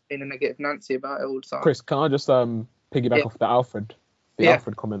feel like I'm being a negative Nancy about it all the time. Chris, can I just piggyback off the Alfred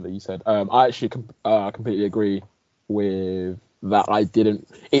comment that you said? I actually completely agree with that.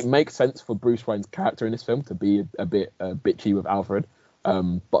 It makes sense for Bruce Wayne's character in this film to be a bit bitchy with Alfred,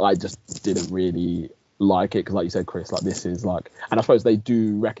 but I just didn't really like it because, like you said, Chris, like this is like, and I suppose they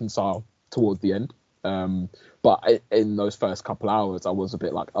do reconcile towards the end, but in those first couple hours I was a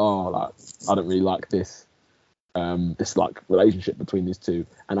bit like, oh, like I don't really like this like relationship between these two,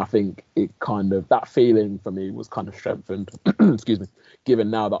 and I think it kind of, that feeling for me was kind of strengthened excuse me,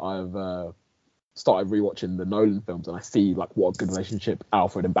 given now that I've started rewatching the Nolan films and I see like what a good relationship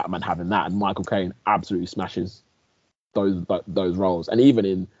Alfred and Batman have in that, and Michael Caine absolutely smashes those roles. And even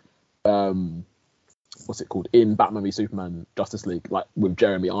in what's it called, in Batman v Superman Justice League, like with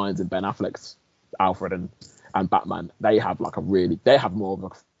Jeremy Irons and Ben Affleck's Alfred and Batman, they have more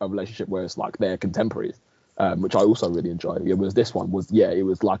of a relationship where it's like they're contemporaries, which I also really enjoy. It was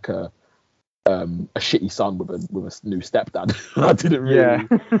like a shitty son with a new stepdad. I didn't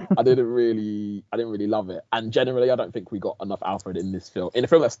really love it. And generally, I don't think we got enough Alfred in this film. In a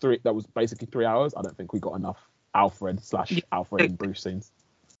film that was basically 3 hours, I don't think we got enough Alfred and Bruce scenes.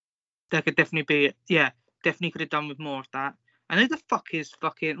 There could definitely be, definitely could have done with more of that. And who the fuck is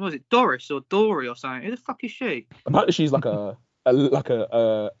fucking, what was it, Doris or Dory or something? Who the fuck is she? Apparently she's like a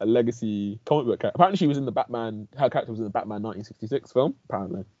legacy comic book character. Apparently she was in the Batman, her character was in the Batman 1966 film,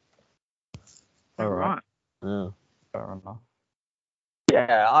 apparently. All right. Yeah. Fair enough.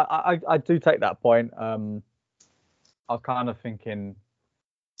 Yeah, I do take that point. I was kind of thinking,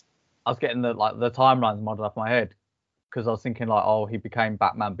 I was getting the timelines modeled up in my head, because I was thinking like, oh, he became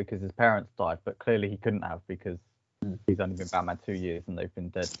Batman because his parents died, but clearly he couldn't have, because he's only been Batman 2 years and they've been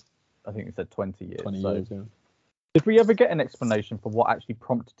dead, I think it said 20 years. 20 years, yeah. Did we ever get an explanation for what actually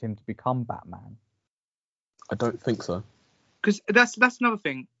prompted him to become Batman? I don't think so. Because that's another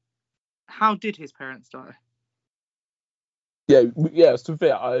thing. How did his parents die? Yeah. To be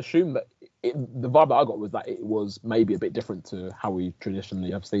fair, I assume that the vibe that I got was that it was maybe a bit different to how we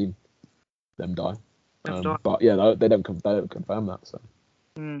traditionally have seen them die. But yeah, they don't confirm that. So.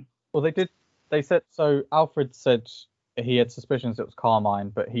 Well, they did. They said so. Alfred said he had suspicions it was Carmine,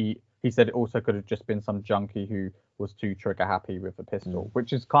 but he said it also could have just been some junkie who was too trigger happy with a pistol,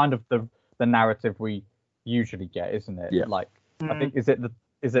 which is kind of the narrative we usually get, isn't it? Yeah. Like, I think is it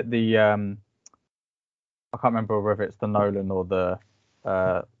the I can't remember whether it's the Nolan or the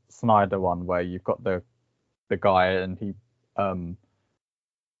Snyder one, where you've got the guy and he's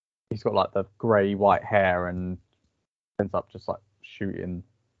got like the grey white hair and ends up just like shooting.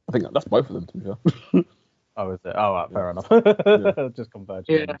 I think that's both of them, to be fair. Oh, is it? Oh, right, fair enough. Just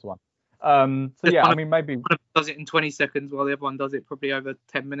converging into one. So yeah, I mean, maybe one does it in 20 seconds while the other one does it probably over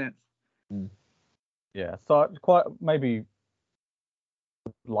 10 minutes. Yeah, so quite maybe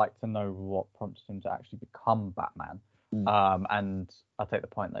like to know what prompted him to actually become Batman. And I take the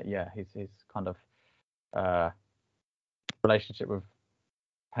point that his kind of relationship with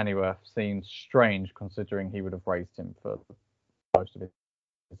Pennyworth seems strange, considering he would have raised him for most of his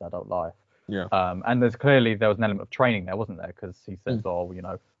adult life. Yeah. And there was an element of training there, wasn't there? Because he says, "Oh,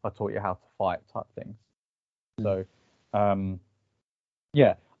 I taught you how to fight," type things. So,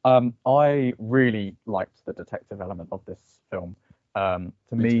 I really liked the detective element of this film. To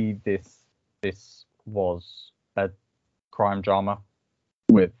me, this was a crime drama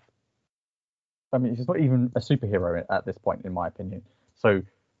with. I mean, it's not even a superhero at this point, in my opinion. So,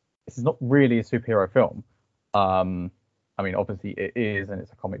 this is not really a superhero film. I mean, obviously it is, and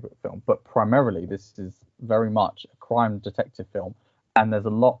it's a comic book film, but primarily this is very much a crime detective film, and there's a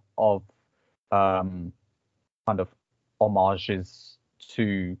lot of kind of homages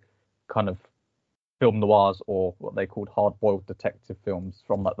to kind of film noirs, or what they called hard-boiled detective films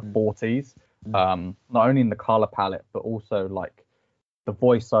from like the 40s. Not only in the color palette, but also like the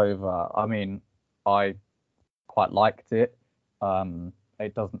voiceover. I mean, I quite liked it.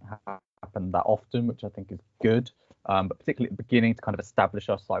 It doesn't happen that often, which I think is good. But particularly at the beginning, to kind of establish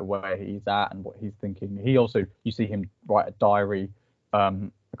us like where he's at and what he's thinking. You see him write a diary a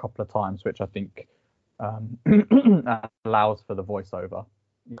couple of times, which I think allows for the voiceover.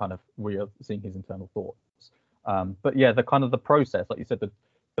 Kind of, we are seeing his internal thoughts. But yeah, the kind of the process, like you said,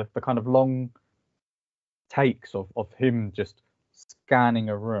 the kind of long takes of him just scanning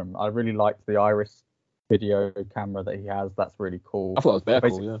a room. I really liked the iris video camera that he has. That's really cool. I thought it was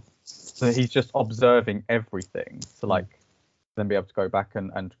very So cool, yeah. So he's just observing everything to like then be able to go back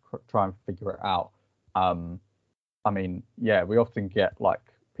and try and figure it out. I mean, yeah, we often get like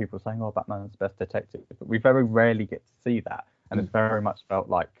people saying, "Oh, Batman's the best detective," but we very rarely get to see that, and it's very much felt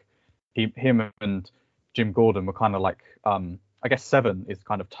like him and Jim Gordon were kind of like, I guess Seven is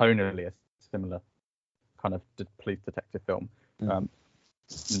kind of tonally a similar kind of police detective film, in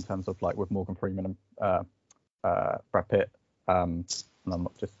terms of like with Morgan Freeman and Brad Pitt. And I'm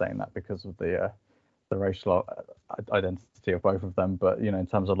not just saying that because of the racial identity of both of them, but you know, in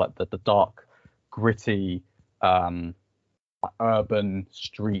terms of like the dark, gritty, urban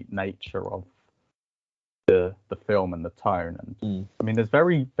street nature of the film and the tone. And I mean, there's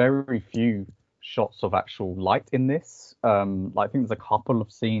very, very few shots of actual light in this. Like, I think there's a couple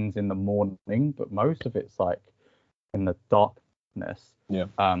of scenes in the morning, but most of it's like in the darkness. Yeah.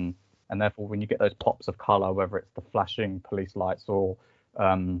 And therefore, when you get those pops of color, whether it's the flashing police lights or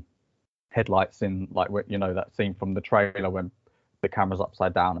headlights in, like, you know, that scene from the trailer when the camera's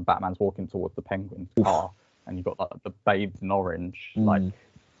upside down and Batman's walking towards the Penguin's car, and you've got like, the bathed in orange, like,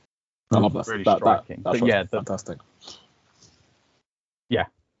 I love that. Really that striking. That but yeah, fantastic. Yeah,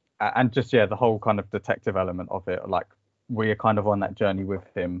 and just the whole kind of detective element of it. Like, we're kind of on that journey with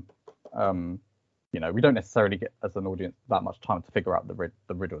him. You know, we don't necessarily get as an audience that much time to figure out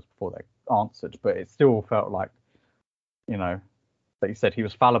the riddles before they're answered, but it still felt like, you know, that he said he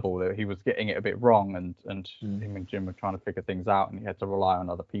was fallible, that he was getting it a bit wrong, and him and Jim were trying to figure things out, and he had to rely on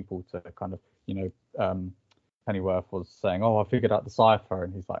other people to kind of, you know, Pennyworth was saying, "Oh, I figured out the cipher,"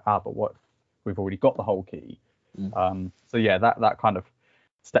 and he's like, "But what? We've already got the whole key." So yeah, that kind of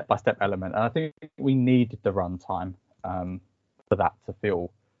step-by-step element, and I think we needed the runtime for that to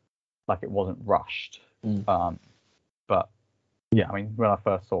feel like it wasn't rushed. But yeah, I mean, when I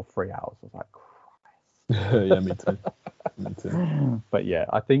first saw 3 hours, I was like, Christ. Yeah, me too. Me too. But yeah,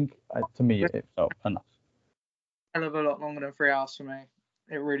 I think to me it felt enough. Hell of a lot longer than 3 hours for me.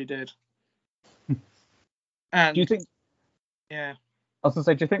 It really did. And do you think? Yeah. I was gonna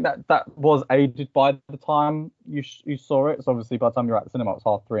say, do you think that was aided by the time you saw it? So obviously by the time you were at the cinema, it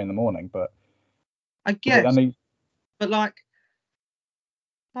was 3:30 in the morning. But I guess. But like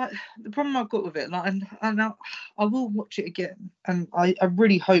the problem I've got with it, like, and now I will watch it again, and I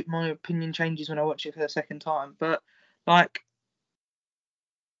really hope my opinion changes when I watch it for the second time. But like,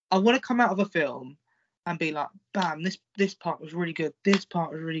 I want to come out of a film and be like, bam, this part was really good, this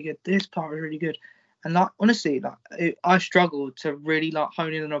part was really good, this part was really good. And like, honestly, like, I struggled to really like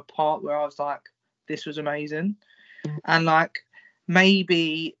hone in on a part where I was like, this was amazing. And like,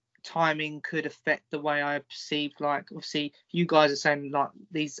 maybe timing could affect the way I perceive, like, obviously you guys are saying like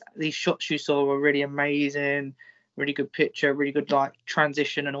these shots you saw were really amazing, really good picture, really good like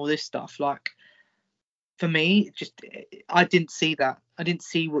transition and all this stuff. Like, for me, I didn't see that. I didn't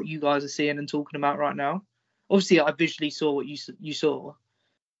see what you guys are seeing and talking about right now. Obviously, I visually saw what you saw,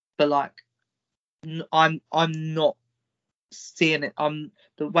 but like, I'm not seeing it.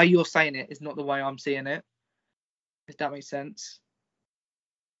 The way you're saying it is not the way I'm seeing it. If that makes sense.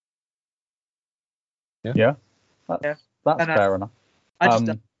 Yeah. That's fair enough.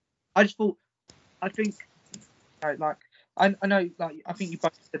 I just thought, I think, like, I know, like, I think you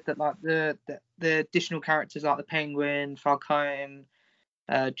both said that, like, the additional characters, like the Penguin, Falcone,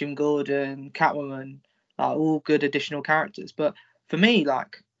 Jim Gordon, Catwoman, are all good additional characters. But for me,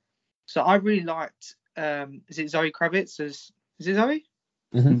 like, so I really liked, is it Zoe Kravitz? Is it Zoe?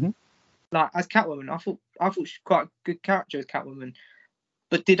 Mm-hmm. Like, as Catwoman, I thought she's quite a good character as Catwoman.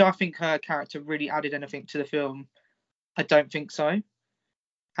 But did I think her character really added anything to the film? I don't think so.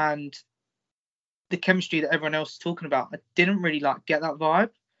 And the chemistry that everyone else is talking about, I didn't really like get that vibe.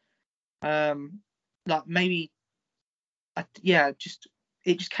 Like, maybe, it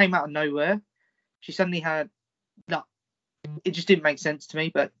just came out of nowhere. She suddenly had, like, it just didn't make sense to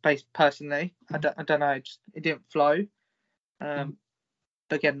me. But personally, I don't know, it didn't flow. But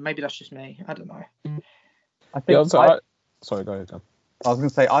again, maybe that's just me. I don't know. I think. Sorry, go ahead, Dan. I was going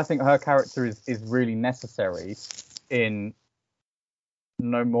to say, I think her character is really necessary in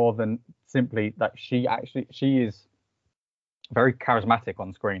no more than simply that she is very charismatic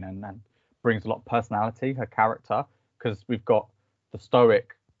on screen and brings a lot of personality, her character, because we've got the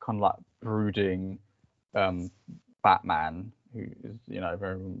stoic, kind of like brooding Batman, who is, you know,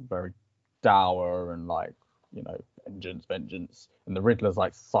 very, very dour and like, you know, vengeance, and the Riddler's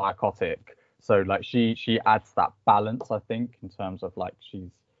like psychotic. So like she adds that balance, I think, in terms of like she's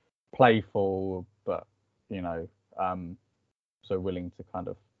playful, but, you know, so willing to kind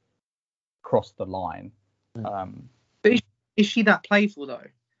of cross the line. But Is she that playful though?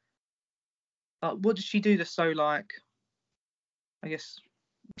 Like, what does she do that's so like, I guess,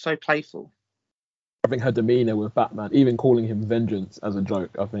 so playful? I think her demeanor with Batman, even calling him Vengeance as a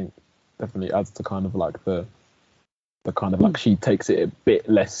joke, I think definitely adds to kind of like the kind of like she takes it a bit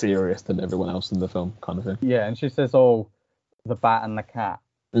less serious than everyone else in the film kind of thing. Yeah, and she says, "Oh, the bat and the cat."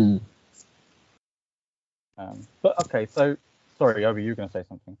 Mm. But okay, so sorry, Obi, you were going to say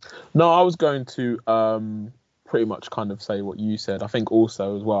something. No, I was going to pretty much kind of say what you said. I think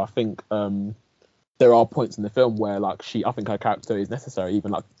also as well, I think there are points in the film where like I think her character is necessary, even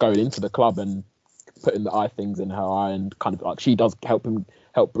like going into the club and putting the eye things in her eye, and kind of like she does help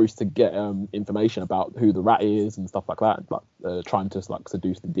Bruce to get information about who the rat is and stuff like that, like trying to like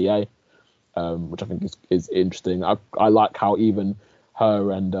seduce the DA, which I think is interesting. I like how even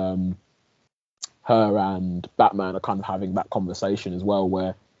her and Batman are kind of having that conversation as well,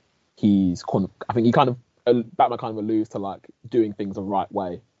 where Batman kind of alludes to like doing things the right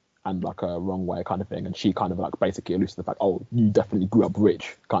way and like a wrong way kind of thing, and she kind of like basically alludes to the fact, oh, you definitely grew up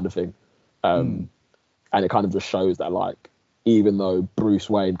rich kind of thing. And it kind of just shows that like even though Bruce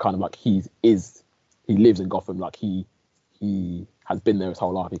Wayne kind of like he lives in Gotham, like he has been there his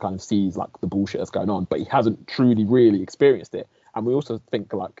whole life, he kind of sees like the bullshit that's going on, but he hasn't truly really experienced it. And we also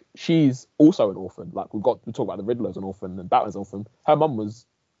think like she's also an orphan. Like we talk about the Riddler as an orphan and Batman's an orphan. Her mum was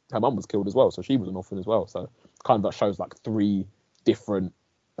killed as well, so she was an orphan as well. So kind of that shows like three different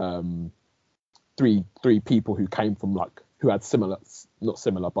three people who came from like who had not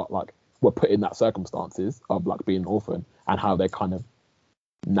similar but like were put in that circumstances of like being an orphan, and how they kind of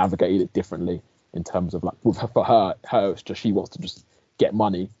navigated it differently in terms of like for her it's just she wants to just get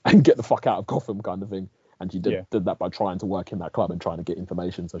money and get the fuck out of Gotham kind of thing, and she did that by trying to work in that club and trying to get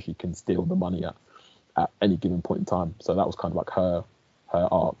information so she can steal the money at any given point in time. So that was kind of like her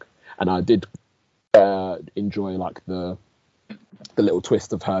arc, and I did enjoy like the little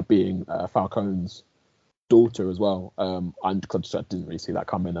twist of her being Falcone's daughter as well. I didn't really see that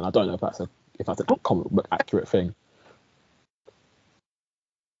coming, and I don't know if that's a comic book accurate thing.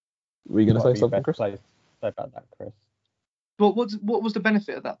 Were you going to say something, Chris? Say about that, Chris. But what was the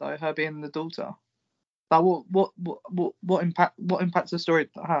benefit of that though? Her being the daughter. Like what impact does the story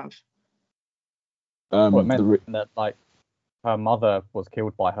have? Well, it meant that like her mother was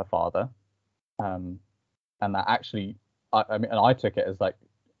killed by her father, and that actually, I mean, and I took it as like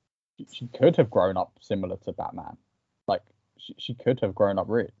she could have grown up similar to Batman, like she could have grown up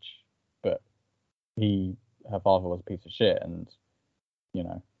rich, but her father was a piece of shit, and you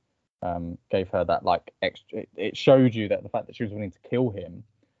know, gave her that like extra. It showed you that the fact that she was willing to kill him,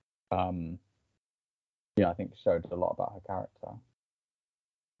 I think showed a lot about her character.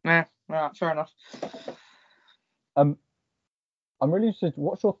 Yeah, right, fair enough. I'm really interested.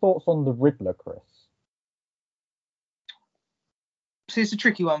 What's your thoughts on the Riddler, Chris? See, it's a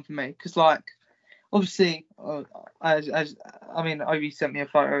tricky one for me because, like, obviously, I mean, Obi sent me a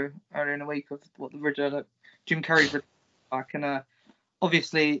photo earlier in the week of what the Riddler, Jim Carrey's Riddler, like, and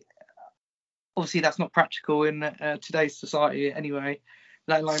obviously that's not practical in today's society anyway.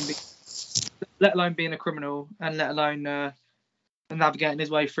 Let alone being a criminal, and let alone navigating his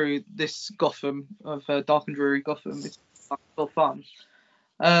way through this Gotham of dark and dreary Gotham. It's for fun.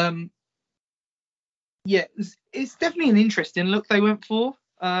 Yeah, it's definitely an interesting look they went for.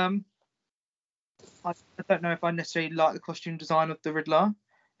 I don't know if I necessarily like the costume design of the Riddler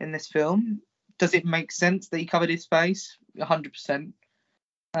in this film. Does it make sense that he covered his face? 100%.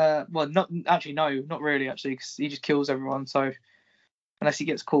 Well, not really, actually, because he just kills everyone. So unless he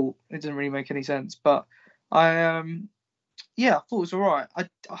gets caught, it doesn't really make any sense. But I thought it was alright. I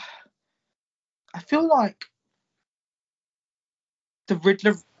feel like the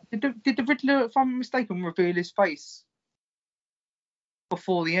Riddler. Did the Riddler, if I'm mistaken, reveal his face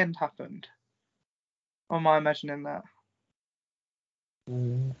before the end happened? Or am I imagining that?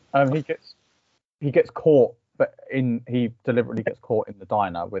 He gets caught, but he deliberately gets caught in the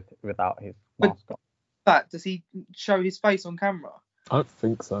diner without his mask on. But does he show his face on camera? I don't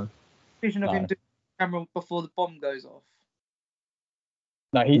think so. Vision of him doing the camera before the bomb goes off.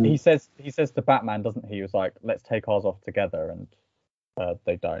 No, he says to Batman, doesn't he? He was like, "Let's take ours off together," and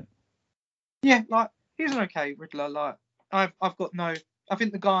they don't. Yeah, like he's an okay Riddler. Like I've got no. I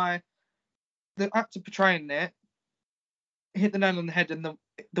think the actor portraying it hit the nail on the head in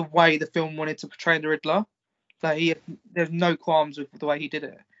the way the film wanted to portray the Riddler. Like there's no qualms with the way he did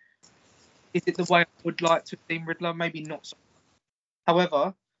it. Is it the way I would like to have seen Riddler? Maybe not so.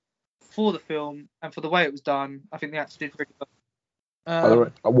 However, for the film and for the way it was done, I think the actor did really well.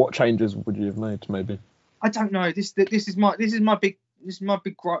 What changes would you have made? Maybe I don't know. This is my big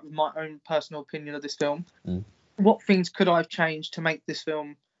gripe with my own personal opinion of this film. what things could I have changed to make this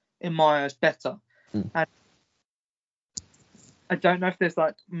film, in my eyes, better? And I don't know if there's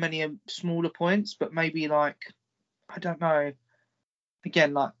like many smaller points, but maybe like, I don't know.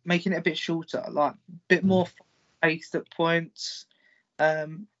 Again, like making it a bit shorter, like a bit more paced at points. I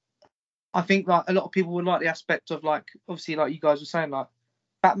think like a lot of people would like the aspect of like, obviously, like you guys were saying, like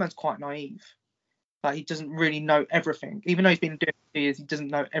Batman's quite naive. Like he doesn't really know everything, even though he's been doing it for years. He doesn't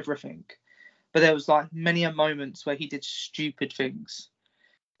know everything. But there was like many a moments where he did stupid things.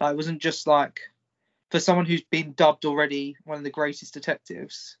 Like it wasn't just like, for someone who's been dubbed already one of the greatest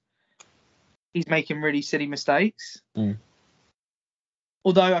detectives, he's making really silly mistakes.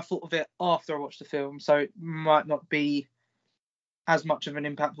 Although I thought of it after I watched the film, so it might not be as much of an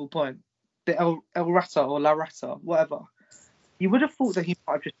impactful point. The El Rata or La Rata, whatever. You would have thought that he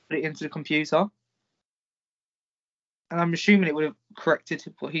might have just put it into the computer. And I'm assuming it would have corrected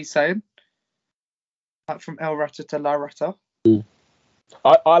what he's saying. Like from El Rata to La Rata.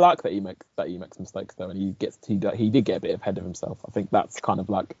 I like that he makes mistakes though, and he did get a bit ahead of himself. I think that's kind of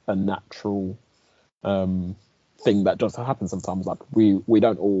like a natural thing that does happen sometimes. Like we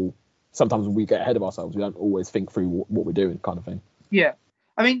don't all, sometimes when we get ahead of ourselves, we don't always think through what we're doing, kind of thing. Yeah,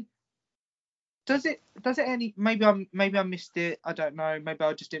 I mean, does it any? Maybe I missed it. I don't know. Maybe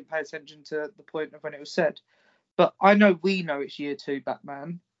I just didn't pay attention to the point of when it was said. But I know we know it's year 2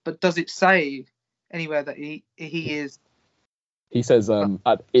 Batman. But does it say anywhere that he is? He says in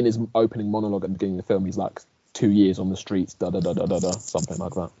his opening monologue at the beginning of the film, he's like 2 years on the streets, something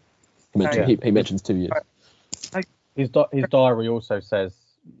like that. He mentions 2 years. His diary also says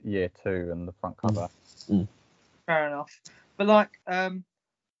year 2 in the front cover. Fair enough. But like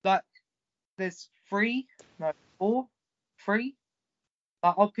there's 3, no 4, 3.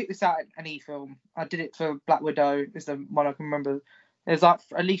 Like, I'll pick this out in any film. I did it for Black Widow. Is the one I can remember. There's like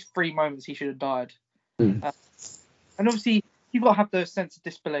at least 3 moments he should have died. And obviously you've got to have the sense of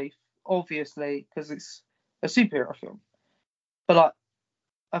disbelief, obviously, because it's a superhero film. But like,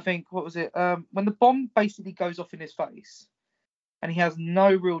 I think, what was it? When the bomb basically goes off in his face, and he has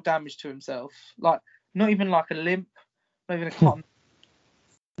no real damage to himself, like not even like a limp, not even a cut,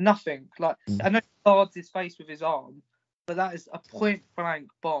 nothing. Like I know he guards his face with his arm, but that is a point blank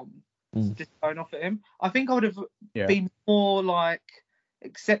bomb just going off at him. I think I would have been more like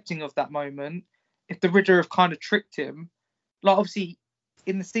accepting of that moment if the Riddler have kind of tricked him. Like obviously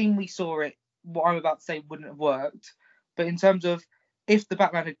in the scene we saw it, what I'm about to say wouldn't have worked. But in terms of if the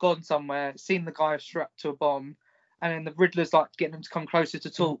Batman had gone somewhere, seen the guy strapped to a bomb, and then the Riddler's like getting him to come closer to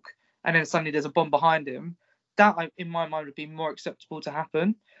talk, and then suddenly there's a bomb behind him, that in my mind would be more acceptable to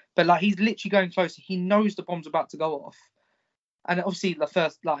happen. But like he's literally going closer. He knows the bomb's about to go off. And obviously the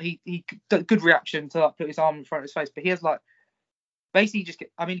first, like he good reaction to like put his arm in front of his face, but he has like basically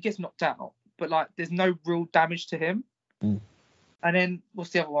he gets knocked out, but like there's no real damage to him. And then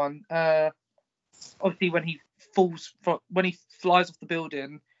what's the other one? Obviously when he flies off the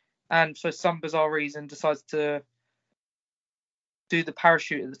building, and for some bizarre reason decides to do the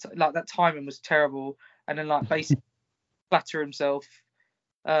parachute at the like that timing was terrible, and then like basically splatter himself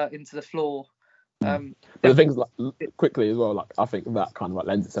into the floor. But the things like quickly as well, like I think that kind of like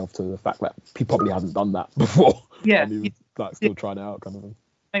lends itself to the fact that he probably hasn't done that before. Yeah, and he was like still trying it out, kind of thing.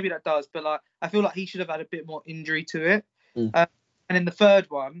 Maybe that does, but like I feel like he should have had a bit more injury to it. And in the third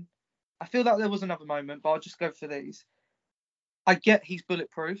one, I feel like there was another moment, but I'll just go for these. I get he's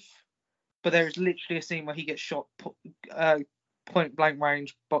bulletproof, but there is literally a scene where he gets shot point blank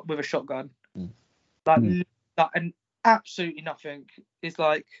range, but with a shotgun. And absolutely nothing is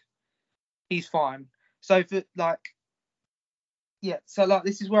like he's fine. So for like, so like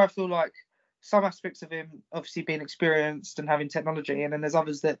this is where I feel like some aspects of him obviously being experienced and having technology, and then there's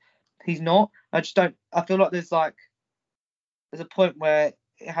others that he's not. I feel like there's a point where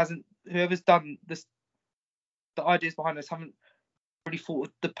it hasn't, whoever's done this, the ideas behind this haven't really thought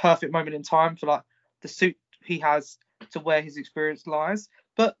of the perfect moment in time for like the suit he has to where his experience lies.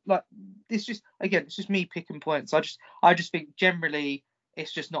 But like it's just me picking points. I just think generally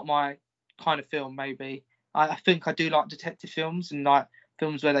it's just not my kind of film. Maybe I think I do like detective films and like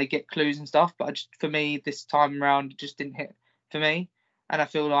films where they get clues and stuff, but for me this time around it just didn't hit for me, and I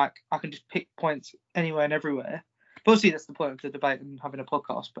feel like I can just pick points anywhere and everywhere. But obviously that's the point of the debate and having a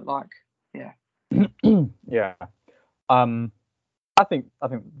podcast, but like I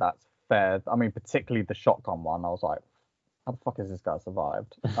think that's fair. I mean, particularly the shotgun one, I was like, how the fuck has this guy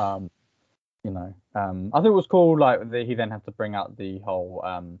survived? I think it was cool, like he then had to bring out the whole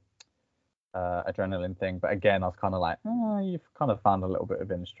adrenaline thing, but again I was kind of like, you've kind of found a little bit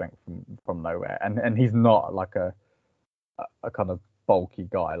of inner strength from nowhere, and he's not like a kind of bulky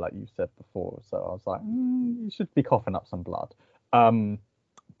guy, like you said before. So I was like, you should be coughing up some blood.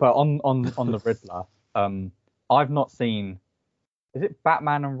 But on the Riddler, I've not seen. Is it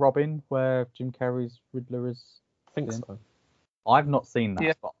Batman and Robin where Jim Carrey's Riddler is? I think so. I've not seen that,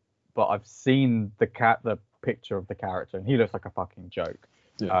 Yeah. but I've seen the picture of the character, and he looks like a fucking joke.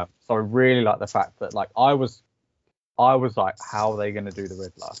 Yeah. So I really like the fact that like I was like, how are they going to do the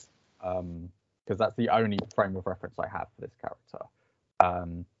Riddler? Because that's the only frame of reference I have for this character.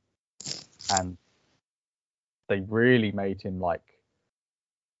 And they really made him like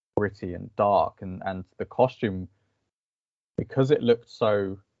gritty and dark, and the costume, because it looked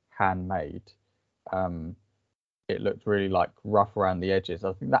so handmade, it looked really like rough around the edges.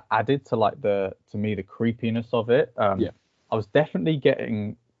 I think that added to like to me the creepiness of it. Yeah. I was definitely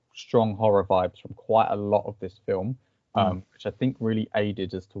getting strong horror vibes from quite a lot of this film, which I think really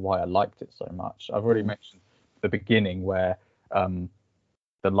aided as to why I liked it so much. I've already mentioned the beginning where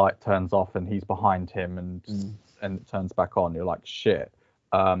the light turns off and he's behind him and it turns back on. You're like, shit.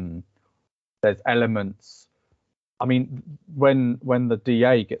 There's elements. I mean, when the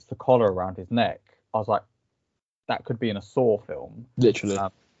DA gets the collar around his neck, I was like, that could be in a Saw film. Literally.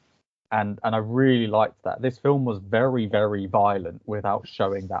 And I really liked that. This film was very, very violent without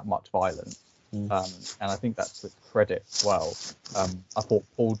showing that much violence. And I think that's to its credit as well. I thought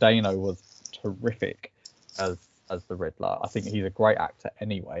Paul Dano was terrific as the Riddler. I think he's a great actor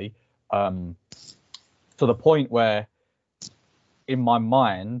anyway. To the point where, in my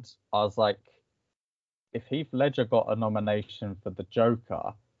mind, I was like, if Heath Ledger got a nomination for the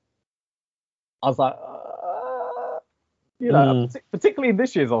Joker, I was like, particularly in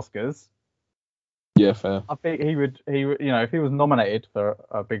this year's Oscars. Yeah, fair. I think he would, if he was nominated for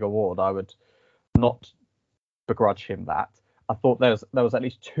a big award, I would not begrudge him that. I thought there was at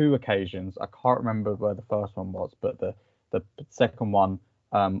least two occasions. I can't remember where the first one was, but the second one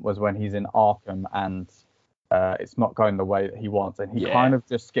was when he's in Arkham and it's not going the way that he wants, and he kind of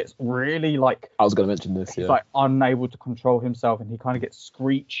just gets really like. I was going to mention this. He's like unable to control himself, and he kind of gets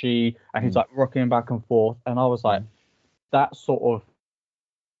screechy, and he's like rocking back and forth, and I was like, that's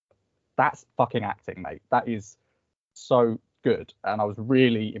fucking acting, mate. That is so good, and I was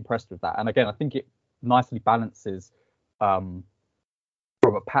really impressed with that. And again, I think it nicely balances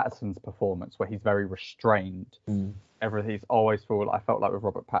Robert Pattinson's performance, where he's very restrained. Everything's always I felt like with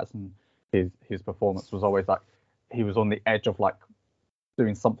Robert Pattinson, his performance was always like he was on the edge of like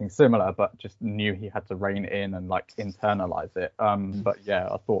doing something similar, but just knew he had to rein it in and like internalize it. But yeah,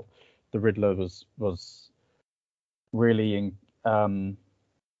 I thought the Riddler was really a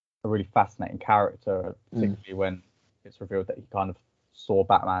really fascinating character, particularly when it's revealed that he kind of saw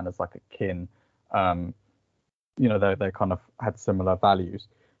Batman as like a kin. They kind of had similar values,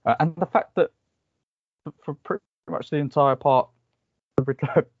 and the fact that for pretty much the entire part, the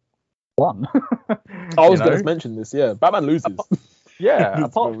Riddler won. I was going to mention this. Yeah, Batman loses.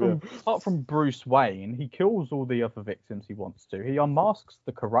 Apart from Bruce Wayne, he kills all the other victims he wants to. He unmasks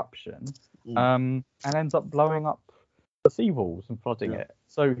the corruption, and ends up blowing up the seawalls and flooding it.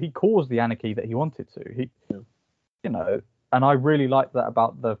 So he caused the anarchy that he wanted to. And I really like that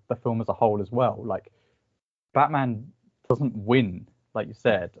about the film as a whole as well. Like, Batman doesn't win, like you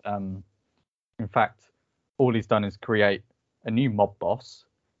said. In fact, all he's done is create a new mob boss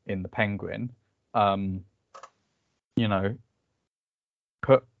in the Penguin. Put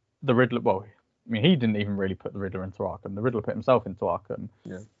the Riddler. Well, I mean, he didn't even really put the Riddler into Arkham. The Riddler put himself into Arkham.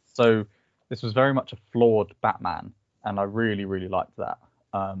 Yeah. So this was very much a flawed Batman, and I really, really liked that.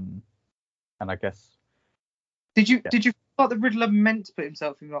 And I guess. Did you thought the Riddler meant to put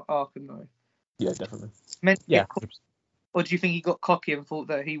himself in Arkham though? Yeah, definitely. Or do you think he got cocky and thought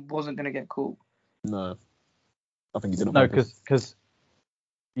that he wasn't going to get caught? No, I think he didn't. No, because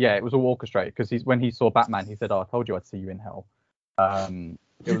it was all orchestrated. Because when he saw Batman, he said, "Oh, I told you I'd see you in hell."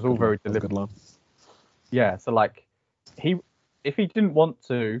 It was all very deliberate. Yeah, so like if he didn't want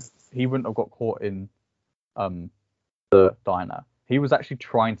to, he wouldn't have got caught in the diner. He was actually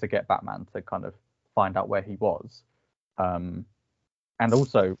trying to get Batman to kind of find out where he was. And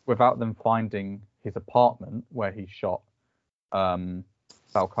also, without them finding his apartment where he shot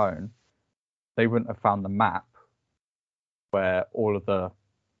Falcone, they wouldn't have found the map where all of the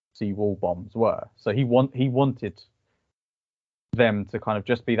seawall bombs were. So he wanted them to kind of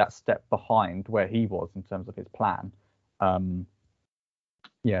just be that step behind where he was in terms of his plan. So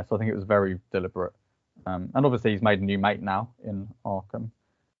I think it was very deliberate. And obviously he's made a new mate now in Arkham.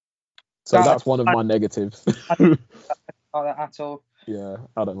 So that's one of my negatives. At all. Yeah,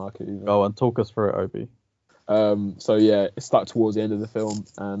 I don't like it either. Go on, talk us through it, Obi. So yeah, it's stuck towards the end of the film,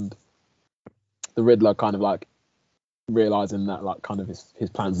 and the Riddler kind of like realizing that like kind of his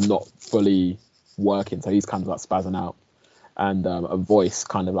plan's not fully working, so he's kind of like spazzing out, and a voice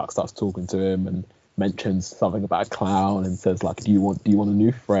kind of like starts talking to him and mentions something about a clown and says like, do you want a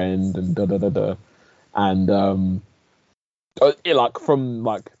new friend, and da da da da, and it, like from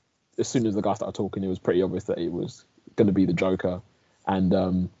like as soon as the guy started talking, it was pretty obvious that it was going to be the Joker,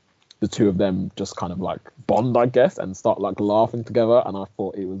 and the two of them just kind of like bond, I guess, and start like laughing together, and I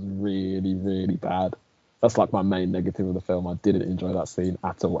thought it was really, really bad. That's like my main negative of the film. I didn't enjoy that scene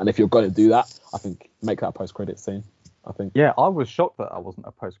at all. And if you're going to do that, I think make that a post-credit scene. I think. Yeah, I was shocked that that wasn't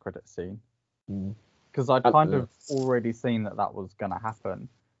a post-credit scene because I'd kind of already seen that was going to happen.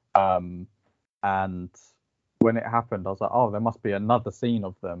 And when it happened, I was like, oh, there must be another scene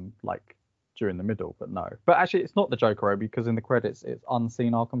of them like during the middle, but no. But actually, it's not the Joker because in the credits it's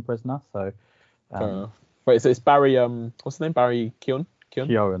unseen Arkham prisoner. So. Fair enough. Wait, so it's Barry. What's his name? Barry Keoghan.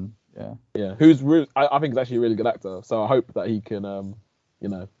 Keoghan. Yeah. Who's really, I think is actually a really good actor. So I hope that he can,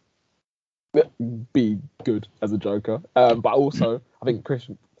 be good as a Joker. But also, I think Chris,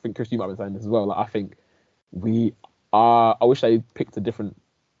 you might be saying this as well. Like, I think I wish they picked a different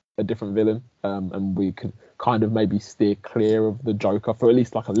villain, and we could kind of maybe steer clear of the Joker for at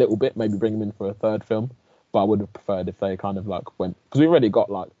least like a little bit. Maybe bring him in for a third film. But I would have preferred if they kind of like went, because we already got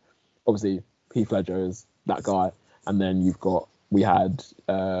like obviously Heath Ledger is that guy, and then we had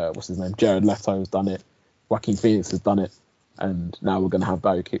what's his name, Jared Leto has done it, Joaquin Phoenix has done it, and now we're going to have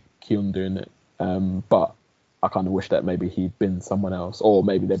Barry Keoghan doing it. But I kind of wish that maybe he'd been someone else, or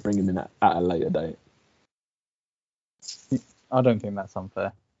maybe they bring him in at a later date. I don't think that's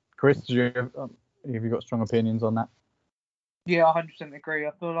unfair. Chris, have you got strong opinions on that? Yeah, 100% agree.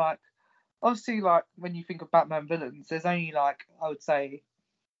 I feel like, obviously, like when you think of Batman villains, there's only like, I would say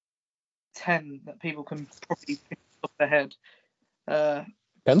 10 that people can probably pick off their head.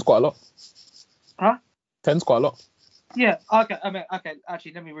 10's quite a lot. Huh? 10's quite a lot. Yeah. Okay. Okay.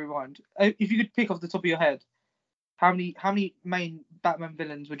 Actually, let me rewind. If you could pick off the top of your head, how many main Batman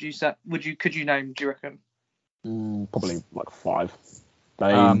villains could you name? Do you reckon? Probably like 5.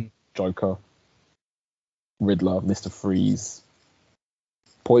 Bane, Joker, Riddler, Mr. Freeze,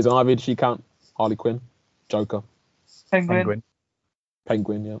 Poison Ivy. Did she count? Harley Quinn, Joker, Penguin.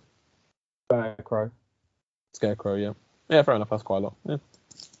 Yeah. Scarecrow. Yeah. Yeah, fair enough. That's quite a lot. Yeah.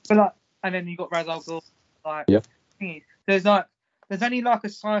 But like, and then you got Ra's al Ghul. Like, yeah. There's only like a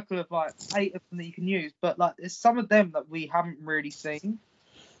cycle of like 8 of them that you can use, but like there's some of them that we haven't really seen.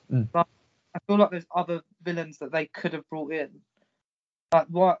 Like, I feel like there's other villains that they could have brought in. Like,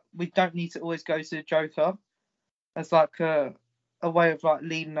 what, we don't need to always go to the Joker as like a way of like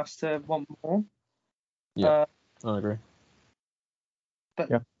leading us to want more. Yeah, I agree. But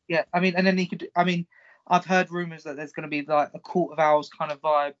yeah, I mean, and then I've heard rumors that there's going to be like a Court of Owls kind of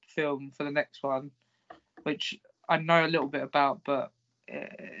vibe film for the next one, which I know a little bit about, but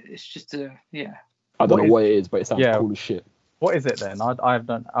it's just I don't know what it is, but it sounds cool as shit. What is it then? I have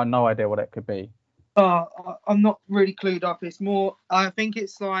no idea what it could be. I'm not really clued up. It's more, I think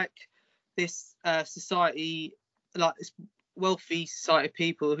it's like this society, like this wealthy society of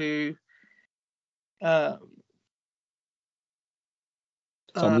people who. So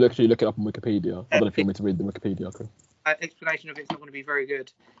I'm literally looking up on Wikipedia. I don't know if you want me to read the Wikipedia. Okay. Explanation of it's not going to be very good.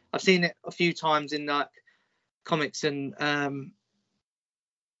 I've seen it a few times in like comics and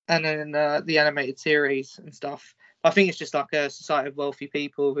then the animated series and stuff. I think it's just like a society of wealthy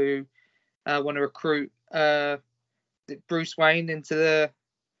people who want to recruit Bruce Wayne into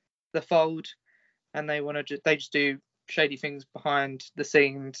the fold, and they just do shady things behind the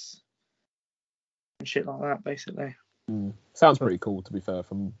scenes and shit like that, basically. Sounds pretty cool, to be fair,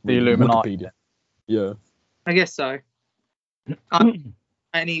 from the Illuminati. Wikipedia. Yeah, I guess so.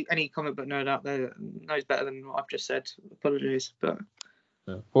 Any comic book nerd out there knows better than what I've just said. Apologies, but.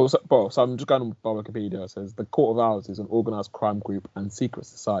 Yeah. So I'm just going on by Wikipedia. It says the Court of Owls is an organised crime group and secret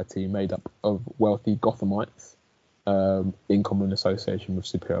society made up of wealthy Gothamites, in common association with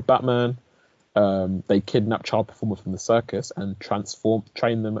superhero Batman. They kidnap child performers from the circus and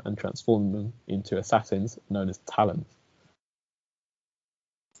train them and transform them into assassins known as Talons,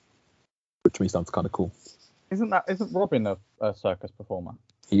 which to me sounds kind of cool. Isn't Robin a circus performer?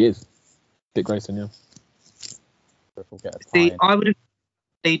 He is. Dick Grayson, yeah. See, I would have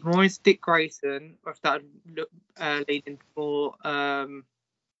lead more as Dick Grayson, or if that would look leading for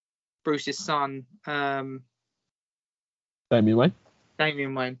Bruce's son, Damian Wayne.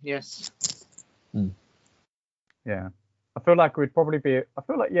 Damian Wayne, yes. Yeah, I feel like we're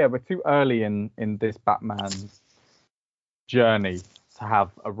too early in this Batman's journey to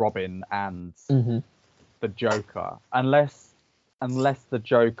have a Robin and the Joker, unless unless the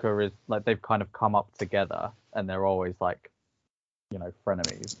Joker is like they've kind of come up together and they're always like,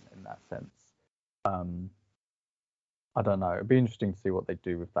 frenemies in that sense. I don't know. It'd be interesting to see what they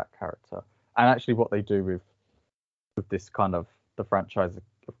do with that character, and actually what they do with this kind of the franchise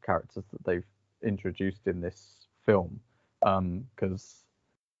of characters that they've introduced in this film, because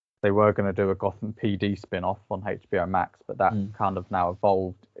they were going to do a Gotham PD spin-off on HBO Max, but that kind of now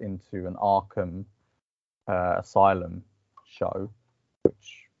evolved into an Arkham Asylum show,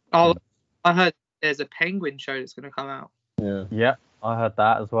 which I heard there's a Penguin show that's going to come out. Yeah, I heard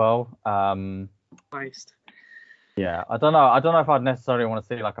that as well. Based. Yeah, I don't know if I'd necessarily want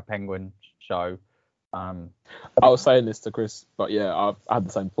to see like a Penguin show. I was saying this to Chris, but yeah, I had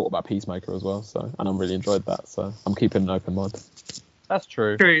the same thought about Peacemaker as well. So, and I really enjoyed that. So, I'm keeping an open mind. That's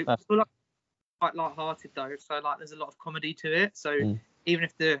true. True. It's quite light-hearted though, so like there's a lot of comedy to it. So even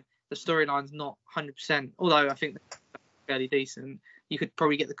if the storyline's not 100%, although I think they're fairly decent, you could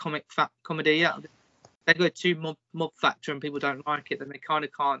probably get the comedy out of it. They go too mob factor and people don't like it, then they kind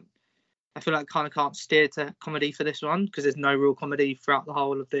of can't. I feel like kind of can't steer to comedy for this one because there's no real comedy throughout the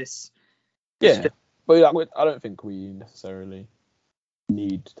whole of this. Yeah, but I don't think we necessarily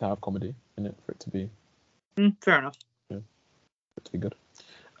need to have comedy in it for it to be. Fair enough. Yeah, for it to be good.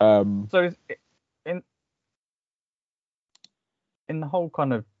 So in the whole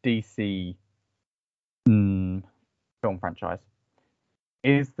kind of DC film franchise,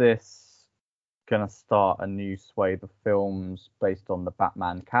 is this going to start a new swathe of films based on the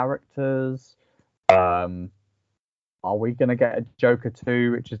Batman characters? Are we going to get a Joker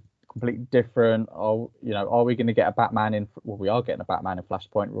 2, which is completely different? Or, are we going to get a Batman in? Well, we are getting a Batman in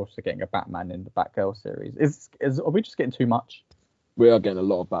Flashpoint. We're also getting a Batman in the Batgirl series. Are we just getting too much? We are getting a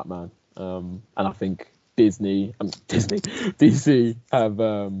lot of Batman, and I think DC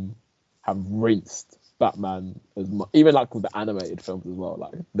have rinsed Batman as much, even like with the animated films as well.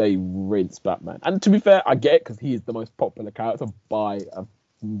 Like they rinse Batman, and to be fair, I get it because he is the most popular character by a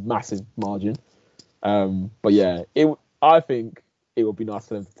massive margin. But yeah, I think it would be nice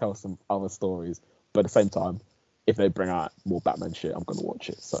for them to tell some other stories. But at the same time, if they bring out more Batman shit, I'm gonna watch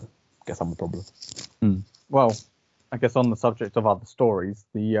it. So I guess I'm the problem. Well, I guess on the subject of other stories,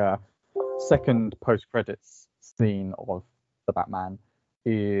 the second post-credits scene of the Batman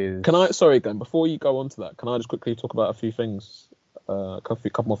is... Sorry again, before you go on to that, can I just quickly talk about a few things, a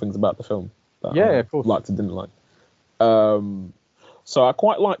couple more things about the film that I of course. liked and didn't like. So I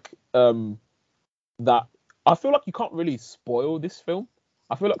quite like that. I feel like you can't really spoil this film.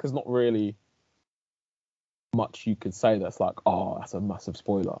 I feel like there's not really much you could say that's like, oh, that's a massive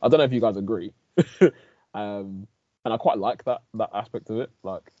spoiler. I don't know if you guys agree. And I quite like that aspect of it.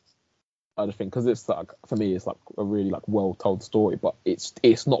 Like, I just think because it's like, for me, it's like a really like well told story, but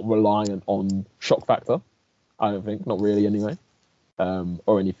it's not reliant on shock factor. I don't think, not really anyway,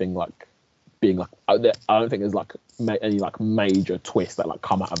 or anything like being like, I don't think there's like any like major twist that like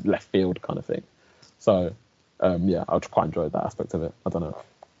come out of left field kind of thing. So yeah, I quite enjoyed that aspect of it. I don't know if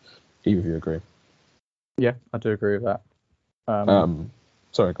either of you agree. Yeah, I do agree with that.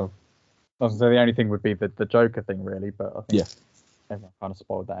 Sorry, go on. I was gonna say the only thing would be the Joker thing, really, but I think everyone kind of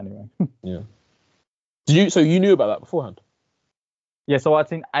spoiled that anyway. Yeah. So you knew about that beforehand? Yeah, so I'd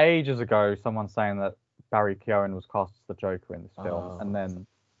seen ages ago someone saying that Barry Keoghan was cast as the Joker in this film, and then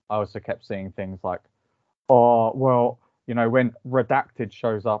I also kept seeing things like, oh, well, when Redacted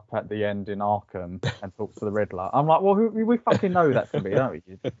shows up at the end in Arkham and talks to the Riddler, I'm like, well, we fucking know who that's gonna be, don't we,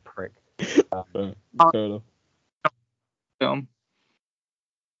 you prick? Fair enough. Film.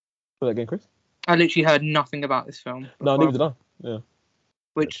 Say that again, Chris? I literally heard nothing about this film. No, neither did I. Yeah.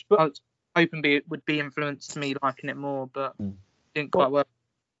 Which I was hoping would be influenced me liking it more, but didn't quite work.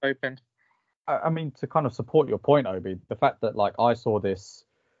 Open. I mean, to kind of support your point, Obi, the fact that like I saw this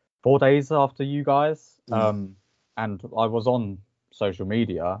 4 days after you guys, and I was on social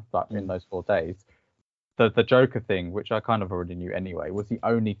media in those 4 days. The Joker thing, which I kind of already knew anyway, was the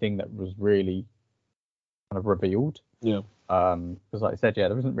only thing that was really kind of revealed. Yeah. Because like I said,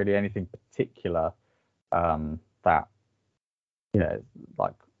 there wasn't really anything particular that,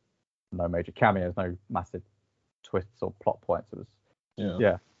 like no major cameos, no massive twists or plot points. It was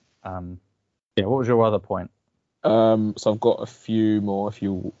what was your other point? So I've got a few more if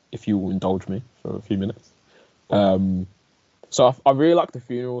you will indulge me for a few minutes. So I really like the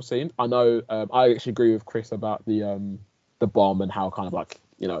funeral scene. I know I actually agree with Chris about the bomb and how kind of like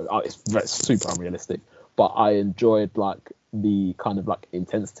it's super unrealistic, but I enjoyed like the kind of like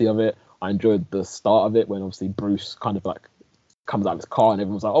intensity of it. I enjoyed the start of it when obviously Bruce kind of like comes out of his car and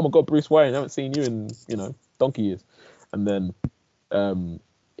everyone's like, oh my god, Bruce Wayne, I haven't seen you in donkey years, and then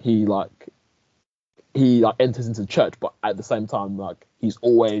he like he like enters into the church, but at the same time, like he's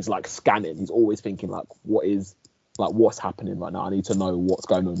always like scanning. He's always thinking like, what's happening right now? I need to know what's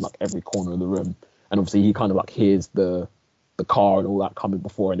going on in like every corner of the room. And obviously, he kind of like hears the car and all that coming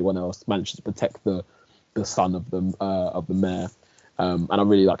before anyone else. Manages to protect the son of the mayor. And I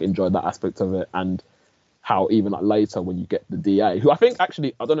really like enjoyed that aspect of it, and how even like later when you get the DA, who I think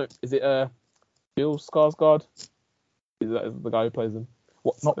actually, I don't know, is it Bill Skarsgård? Is that the guy who plays him?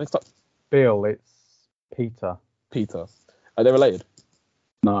 What's not mixed up? Bill, it's Peter. Peter. Are they related?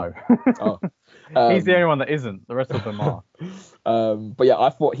 No. Oh. He's the only one that isn't. The rest of them are. But yeah, I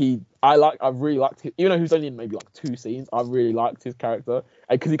thought I really liked him, even though he was only in maybe like 2 scenes. I really liked his character,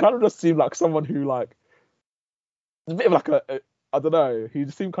 because he kind of just seemed like someone who like a bit of like a I don't know. He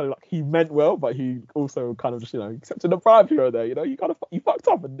just seemed kind of like he meant well, but he also kind of just accepted a bribe here or there. You fucked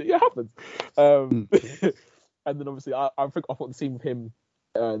up and it happens. And then obviously I thought the scene with him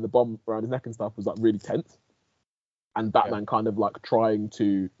and the bomb around his neck and stuff was like really tense, and Batman kind of like trying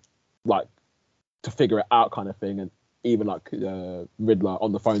to figure it out kind of thing, and even like Riddler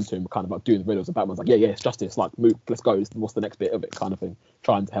on the phone to him kind of like doing the riddles, and Batman's like yeah it's justice, like move, let's go, what's the next bit of it kind of thing,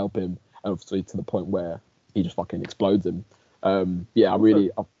 trying to help him, and obviously to the point where he just fucking explodes him. I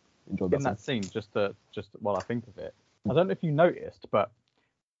really enjoyed that in that scene. Just while I think of it, I don't know if you noticed, but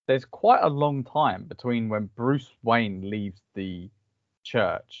there's quite a long time between when Bruce Wayne leaves the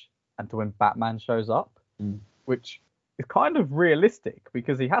church and to when Batman shows up, which is kind of realistic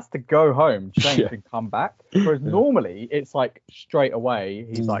because he has to go home, change, and come back. Whereas normally it's like straight away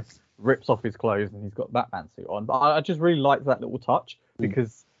he's like rips off his clothes and he's got Batman suit on. But I just really like that little touch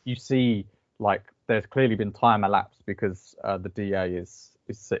because you see like there's clearly been time elapsed because the DA is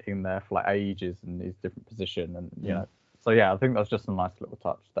sitting there for like ages in his different position, and you know. So yeah, I think that's just a nice little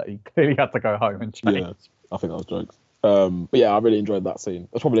touch that he clearly had to go home and change. Yeah, I think that was jokes. But yeah, I really enjoyed that scene.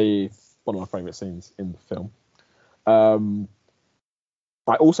 That's probably one of my favourite scenes in the film.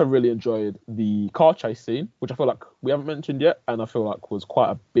 I also really enjoyed the car chase scene, which I feel like we haven't mentioned yet, and I feel like was quite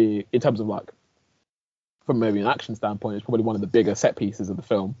a big, in terms of like, from maybe an action standpoint, it's probably one of the bigger set pieces of the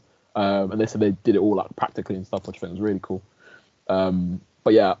film. And they said they did it all like practically and stuff, which I think was really cool.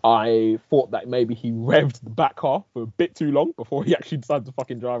 But yeah, I thought that maybe he revved the back car for a bit too long before he actually decided to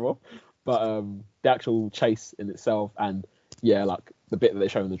fucking drive off. But the actual chase in itself, and yeah, like the bit that they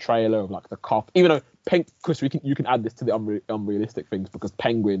show in the trailer of like the cop, even though Chris, you can add this to the unrealistic things, because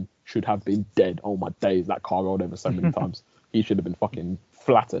Penguin should have been dead. Oh my days, that car rolled over so many times. He should have been fucking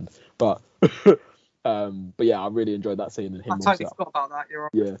flattened. But yeah, I really enjoyed that scene, and him. I totally forgot about that. You're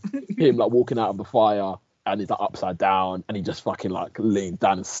right. Yeah, him like walking out of the fire, and he's like upside down, and he just fucking like leans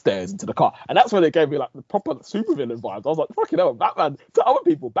down and stares into the car, and that's when it gave me like the proper supervillain vibes. I was like, fucking hell, Batman. To other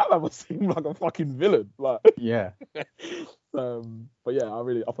people, Batman was seem like a fucking villain. Like, yeah. But yeah, I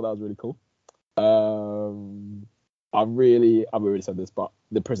thought that was really cool. I've already said this, but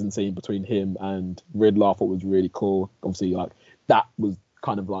the prison scene between him and Riddler I thought was really cool. Obviously, like that was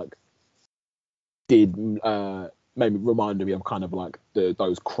kind of like maybe reminded me of kind of like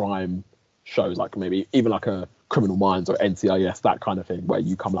those crime shows, like maybe even like a Criminal Minds or NCIS, that kind of thing, where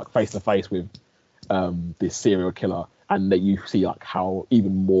you come like face to face with this serial killer, and that you see like how they're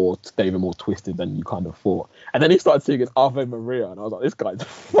even more twisted than you kind of thought. And then he started singing Ave Maria, and I was like, this guy's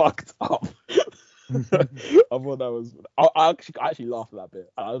fucked up. I thought that was. I actually laughed at that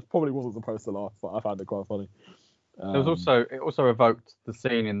bit. I probably wasn't supposed to laugh, but I found it quite funny. It also evoked the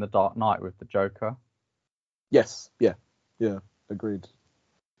scene in The Dark Knight with the Joker. Yes. Yeah. Agreed.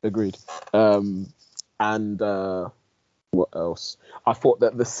 And what else? I thought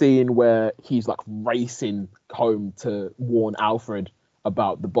that the scene where he's like racing home to warn Alfred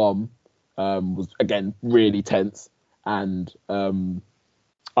about the bomb was again really tense, and I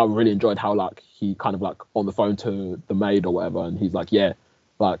really enjoyed how like he kind of like on the phone to the maid or whatever, and he's like, yeah,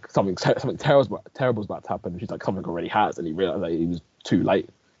 like something terrible's about to happen. And she's like, something already has, and he realized that he was too late,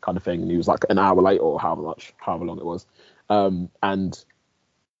 kind of thing, and he was like an hour late or however long it was. And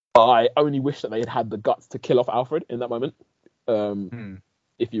I only wish that they had had the guts to kill off Alfred in that moment.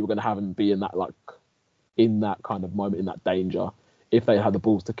 If you were going to have him be in that kind of moment, in that danger, if they had the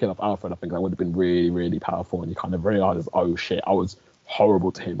balls to kill off Alfred, I think that would have been really, really powerful. And you kind of realize, oh shit, I was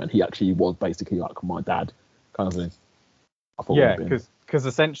horrible to him, and he actually was basically like my dad, kind of thing. I thought yeah, because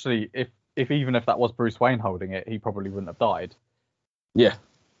essentially, if even if that was Bruce Wayne holding it, he probably wouldn't have died. Yeah.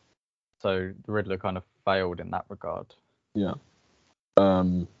 So the Riddler kind of failed in that regard. Yeah.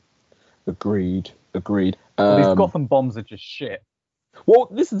 Agreed. These Gotham bombs are just shit. Well,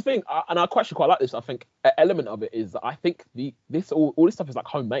 this is the thing, and I actually quite like this. I think an element of it is that I think all this stuff is like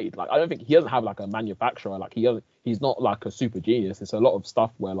homemade. Like, I don't think he doesn't have like a manufacturer. Like he's not like a super genius. It's a lot of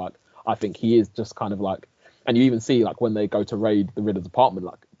stuff where like I think he is just kind of like, and you even see like when they go to raid the Riddler's apartment,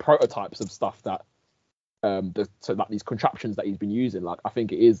 like prototypes of stuff that so like these contraptions that he's been using. Like I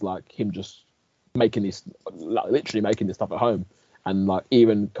think it is like him just making this, like literally making this stuff at home, and like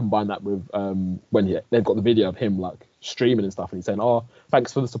even combine that with when they've got the video of him like streaming and stuff, and he's saying, "Oh,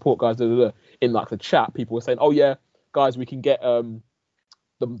 thanks for the support, guys." Da, da, da. In like the chat, people were saying, "Oh yeah, guys, we can get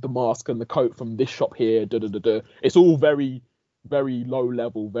the mask and the coat from this shop here." Da, da, da, da. It's all very, very low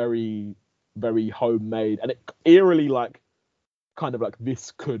level, very, very homemade, and it eerily like kind of like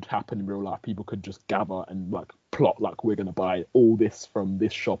this could happen in real life. People could just gather and like plot like we're gonna buy all this from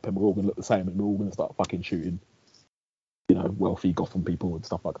this shop and we're all gonna look the same and we're all gonna start fucking shooting, you know, wealthy Gotham people and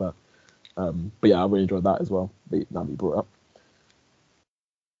stuff like that. But yeah, I really enjoyed that as well. That we brought up.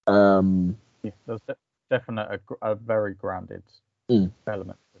 Yeah, there's definitely a very grounded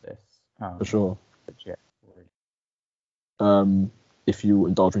element to this. For sure. But yeah, if you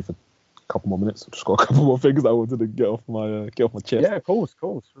indulge me for a couple more minutes, I've just got a couple more things that I wanted to get off my chest. Yeah, of course.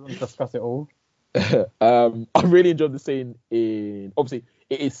 We'll discuss it all. I really enjoyed the scene in. Obviously,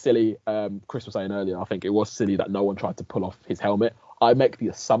 it is silly. Chris was saying earlier, I think it was silly that no one tried to pull off his helmet. I make the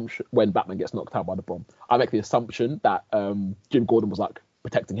assumption when Batman gets knocked out by the bomb, I make the assumption that Jim Gordon was like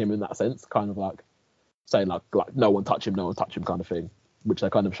protecting him in that sense, kind of like saying like no one touch him kind of thing, which they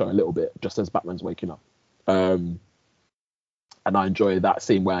kind of show a little bit just as Batman's waking up. And I enjoy that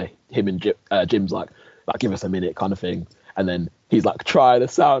scene where him and Jim's like give us a minute kind of thing, and then he's like trying to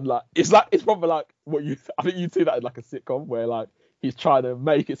sound like it's probably like what I think you see that in like a sitcom where like he's trying to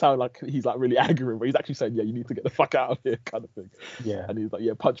make it sound like he's like really angry, but he's actually saying, yeah, you need to get the fuck out of here kind of thing. Yeah. And he's like,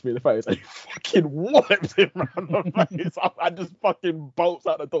 yeah, punch me in the face, and he fucking wipes him around the face and just fucking bolts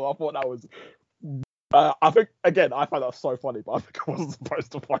out the door. I thought that was I think again I find that so funny, but I think I wasn't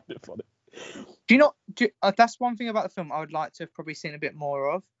supposed to find it funny. Do you not? That's one thing about the film I would like to have probably seen a bit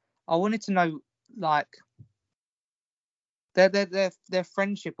more of. I wanted to know like their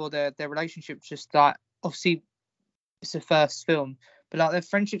friendship or their relationship. Just like obviously it's the first film, but like their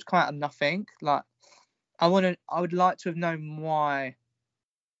friendship's quite a nothing. Like I would like to have known why,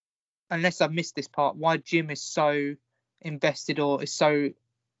 unless I missed this part, why Jim is so invested or is so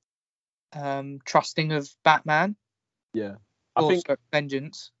trusting of Batman. Yeah, I think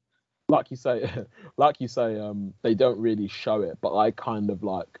vengeance. Like you say, they don't really show it, but I kind of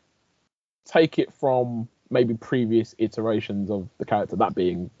like take it from maybe previous iterations of the character, that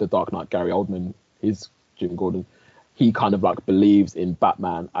being the Dark Knight, Gary Oldman, is Jim Gordon. He kind of like believes in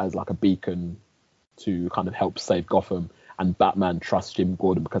Batman as like a beacon to kind of help save Gotham, and Batman trusts Jim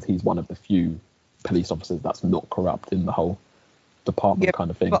Gordon because he's one of the few police officers that's not corrupt in the whole department, kind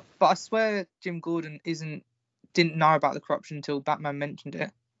of thing. But I swear Jim Gordon didn't know about the corruption until Batman mentioned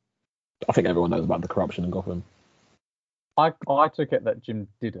it. I think everyone knows about the corruption in Gotham. I took it that Jim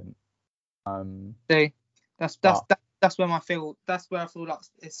didn't. See, that's where I feel like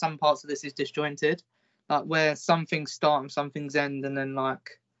some parts of this is disjointed, like where some things start and some things end, and then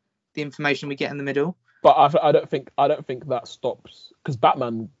like the information we get in the middle. But I don't think that stops, because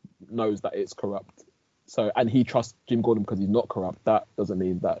Batman knows that it's corrupt. So, and he trusts Jim Gordon because he's not corrupt. That doesn't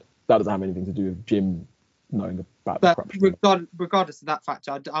mean that doesn't have anything to do with Jim knowing about the corruption. Regardless of that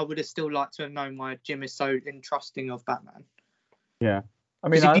factor, I would have still liked to have known why Jim is so entrusting of Batman. Yeah, I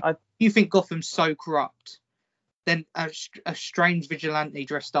mean, if you think Gotham's so corrupt, then a strange vigilante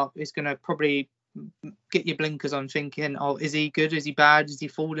dressed up is going to probably get your blinkers on, thinking, oh, is he good? Is he bad? Is he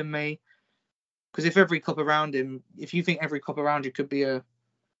fooling me? Because if you think every cop around you could be I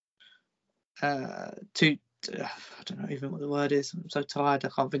don't know even what the word is. I'm so tired, I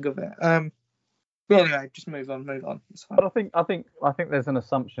can't think of it. But anyway, just move on. It's fine. But I think there's an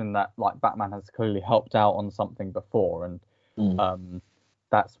assumption that like Batman has clearly helped out on something before, and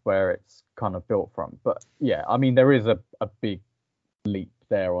that's where it's kind of built from. But yeah, I mean, there is a big leap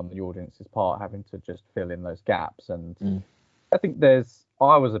there on the audience's part, having to just fill in those gaps. And I think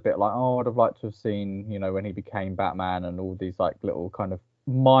I was a bit like, oh, I'd have liked to have seen, when he became Batman and all these like little kind of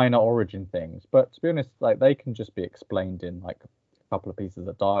minor origin things. But to be honest, like they can just be explained in like a couple of pieces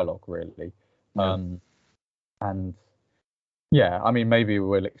of dialogue, really. And yeah, I mean, maybe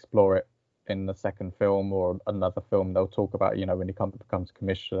we'll explore it in the second film or another film. They'll talk about, when he becomes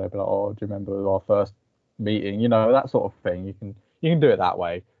commissioner, they'll be like, oh, do you remember our first meeting? That sort of thing. You can do it that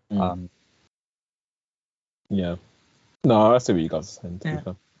way. Yeah. No, I see what you guys are saying.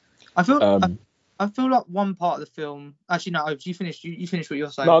 Yeah. I feel like one part of the film. Actually, no. You finished what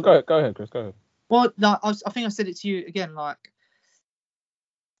you're saying. No, go ahead, Chris. Go ahead. Well, no, I think I said it to you again. Like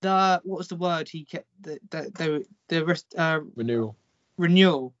what was the word he kept? The Renewal.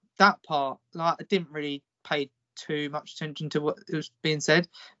 Renewal. That part, like, I didn't really pay too much attention to what was being said,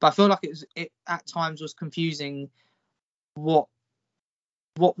 but I feel like it at times was confusing what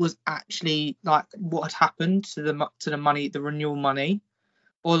was actually like what had happened to the money, the renewal money,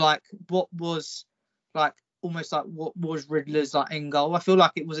 or like what was like almost like what was Riddler's like end goal. I feel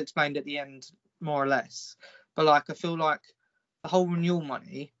like it was explained at the end more or less, but like I feel like the whole renewal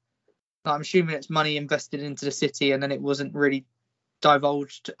money, like, I'm assuming it's money invested into the city and then it wasn't really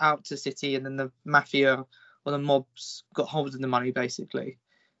divulged out to the city, and then the mafia or the mobs got hold of the money basically.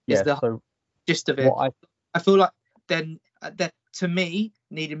 Yeah, is the so gist of it. what I feel like then that to me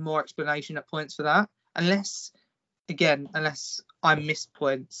needed more explanation at points for that, unless I missed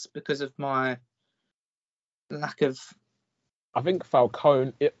points because of my lack of. I think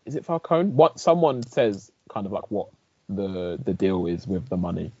Falcone, is it Falcone? What someone says kind of like what the deal is with the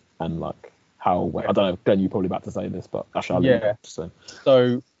money and like how, I don't know, Glenn, you're probably about to say this, but actually I'll leave it to say.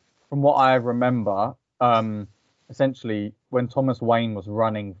 So from what I remember, essentially when Thomas Wayne was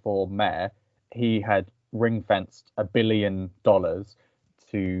running for mayor, he had ring-fenced $1 billion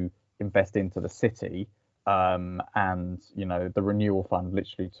to invest into the city, and you know, the renewal fund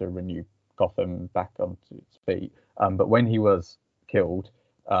literally to renew Gotham back onto its feet. But when he was killed,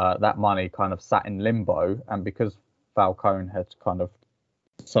 that money kind of sat in limbo, and because Falcone had kind of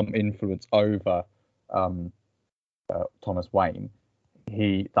some influence over Thomas Wayne,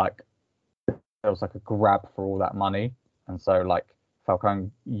 he like there was like a grab for all that money, and so like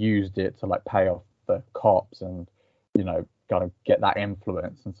Falcone used it to like pay off the cops and, you know, kind of get that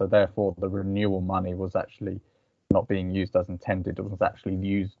influence, and so therefore the renewal money was actually not being used as intended. It was actually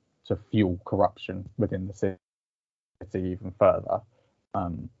used to fuel corruption within the city even further.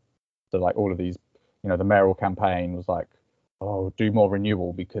 So like all of these, you know, the mayoral campaign was like, oh, do more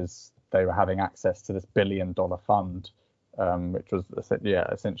renewal because they were having access to this $1 billion fund, which was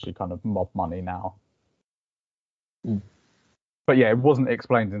essentially kind of mob money now. But yeah, it wasn't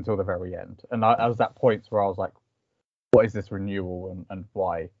explained until the very end, and I was at points where I was like, what is this renewal and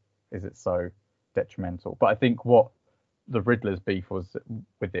why is it so detrimental? But I think what the Riddler's beef was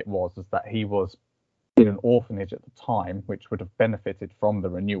with it was that he was in an orphanage at the time, which would have benefited from the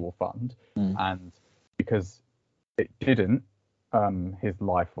renewal fund, and because it didn't, his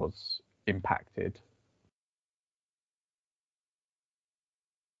life was impacted.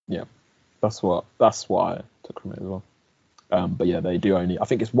 Yeah, that's what I took from it as well. But yeah, they do only. I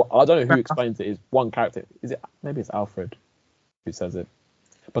think it's what I don't know who explains it. Is one character? Is it maybe it's Alfred who says it?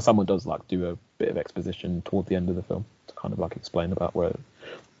 But someone does like do a bit of exposition toward the end of the film to kind of like explain about where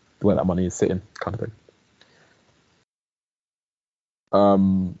that money is sitting, kind of thing.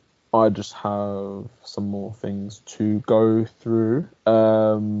 I just have some more things to go through.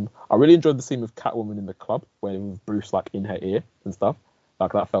 I really enjoyed the scene with Catwoman in the club where Bruce like in her ear and stuff.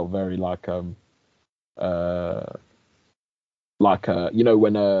 Like that felt very like you know,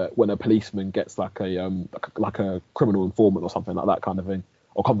 when a policeman gets like a criminal informant or something like that kind of thing,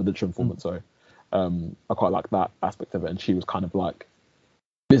 or confidential informant. Sorry, I quite like that aspect of it. And she was kind of like,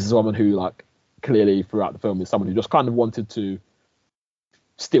 this is a woman who like clearly throughout the film is someone who just kind of wanted to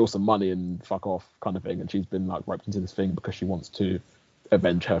steal some money and fuck off kind of thing, and she's been like roped into this thing because she wants to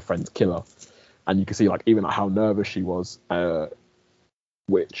avenge her friend's killer. And you can see like even like how nervous she was,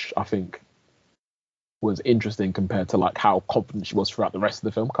 which I think was interesting compared to like how confident she was throughout the rest of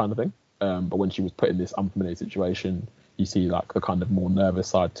the film kind of thing. But when she was put in this unfamiliar situation, you see like the kind of more nervous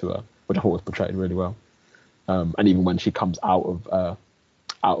side to her, which I thought was portrayed really well. And even when she comes out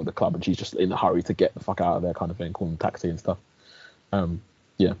of the club and she's just in a hurry to get the fuck out of there kind of thing, calling taxi and stuff.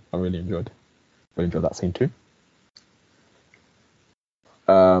 Yeah, I really enjoyed that scene too.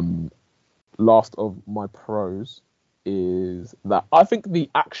 Last of my pros is that I think the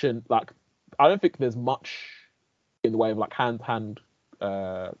action, like, I don't think there's much in the way of like hand-to-hand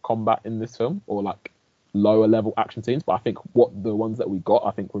combat in this film, or like lower level action scenes, but I think what the ones that we got,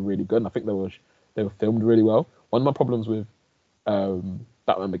 I think were really good, and I think they were filmed really well. One of my problems with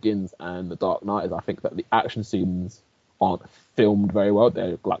Batman Begins and The Dark Knight is I think that the action scenes aren't filmed very well.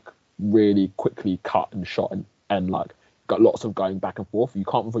 They're like really quickly cut and shot and like got lots of going back and forth. You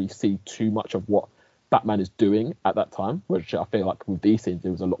can't really see too much of what Batman is doing at that time, which I feel like with these scenes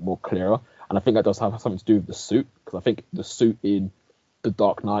it was a lot more clearer. And I think that does have something to do with the suit, because I think the suit in the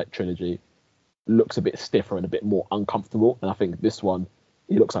Dark Knight trilogy looks a bit stiffer and a bit more uncomfortable, and I think this one,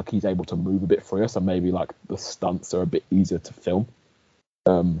 he looks like he's able to move a bit freer, so maybe like the stunts are a bit easier to film,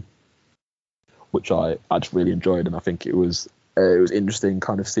 which I just really enjoyed. And I think it was interesting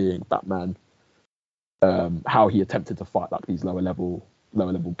kind of seeing Batman, how he attempted to fight like these lower level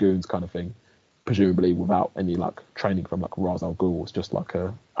goons kind of thing, presumably without any like training from like Ra's al Ghul. It's just like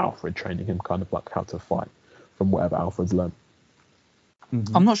Alfred training him kind of like how to fight from whatever Alfred's learned.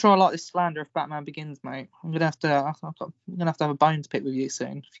 Mhm. I'm not sure I like this slander of Batman Begins, mate. I'm gonna have to have a bone to pick with you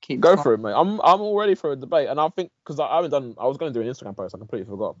soon if you keep Go for it, mate. I'm all ready for a debate, and I think because I was going to do an Instagram post, I completely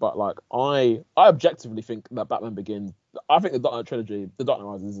forgot. But like, I objectively think that Batman Begins. I think the Dark Knight trilogy, the Dark Knight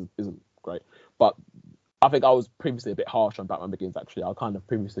Rises, isn't great, but I think I was previously a bit harsh on Batman Begins. Actually, I kind of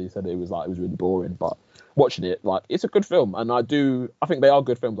previously said it was really boring, but watching it, like, it's a good film, and I think they are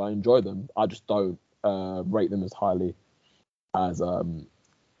good films. I enjoy them. I just don't rate them as highly as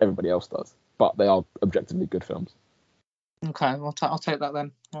everybody else does, but they are objectively good films. Okay, I'll take that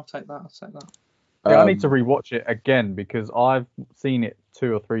then. I'll take that. Yeah, I need to rewatch it again because I've seen it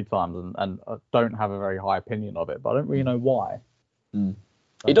 2 or 3 times and I don't have a very high opinion of it, but I don't really know why.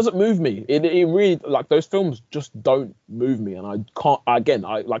 It doesn't move me. It really, like, those films just don't move me, and I can't. Again,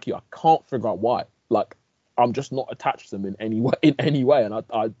 I can't figure out why. Like, I'm just not attached to them in any way. And I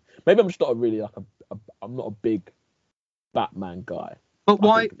maybe I'm just not really I'm not a big Batman guy. But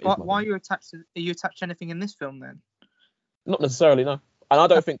why are you attached to? Are you attached to anything in this film then? Not necessarily, no. And I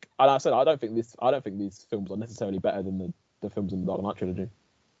don't think, and I said I don't think these films are necessarily better than the films in the Dark Knight trilogy.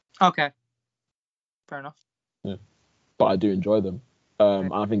 Okay, fair enough. Yeah, but I do enjoy them.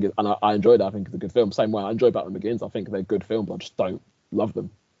 And I think I enjoyed it. I think it's a good film. Same way I enjoy Batman Begins. I think they're good films. I just don't love them.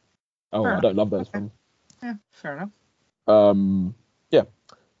 I don't love those films. Yeah, fair enough.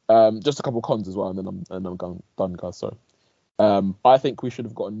 Just a couple of cons as well, and then I'm done, guys. Sorry. I think we should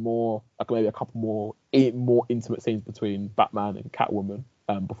have gotten more, like maybe a couple more intimate scenes between Batman and Catwoman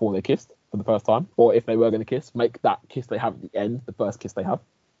before they kissed for the first time, or if they were going to kiss, make that kiss they have at the end the first kiss they have.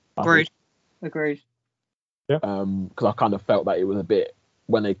 Agreed. Yeah. Because I kind of felt that it was a bit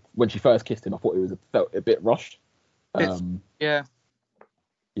when she first kissed him, I thought felt a bit rushed. Yeah.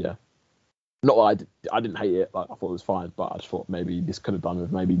 Yeah. Not that I didn't hate it. Like, I thought it was fine, but I just thought maybe this could have done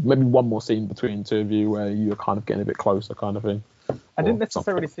with maybe one more scene between the two of you where you're kind of getting a bit closer, kind of thing. I didn't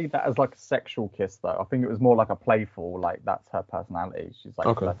necessarily see that as like a sexual kiss, though. I think it was more like a playful, like that's her personality. She's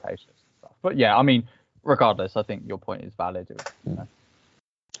like flirtatious and stuff. But yeah, I mean, regardless, I think your point is valid.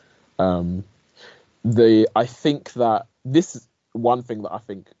 I think that this is one thing that I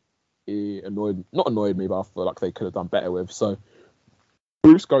think not annoyed me, but I feel like they could have done better with. So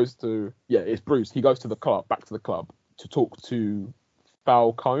Bruce goes to it's Bruce. He goes to the club, back to the club, to talk to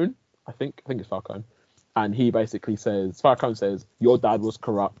Falcone. I think it's Falcone, and he basically says, Falcone says, your dad was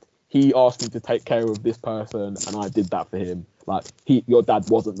corrupt. He asked me to take care of this person, and I did that for him. Like, your dad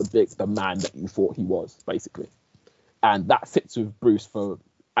wasn't the man that you thought he was, basically. And that sits with Bruce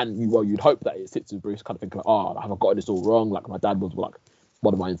you'd hope that it sits with Bruce, kind of thinking, like, have I gotten this all wrong? Like, my dad was like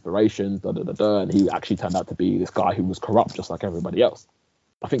one of my inspirations, and he actually turned out to be this guy who was corrupt just like everybody else.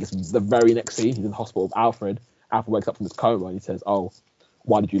 I think it's the very next scene. He's in the hospital with Alfred. Alfred wakes up from his coma and he says, "Oh,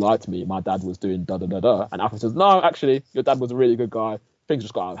 why did you lie to me? My dad was doing da da da da." And Alfred says, "No, actually, your dad was a really good guy. Things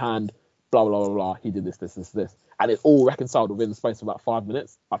just got out of hand. Blah blah blah blah. He did this, and it's all reconciled within the space of about 5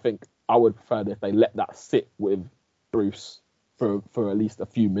 minutes." I think I would prefer if they let that sit with Bruce for at least a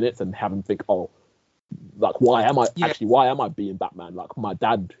few minutes and have him think, "Oh, like, why am I being Batman? Like, my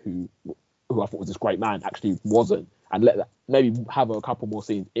dad, who I thought was this great man, actually wasn't." And let that maybe have a couple more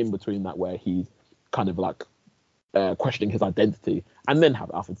scenes in between that where he's kind of like questioning his identity, and then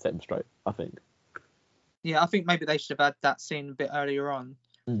have Alfred set him straight, I think. Yeah, I think maybe they should have had that scene a bit earlier on.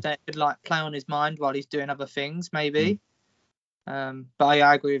 They could like play on his mind while he's doing other things, maybe. But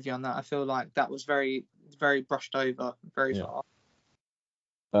I agree with you on that. I feel like that was very, very brushed over, very far.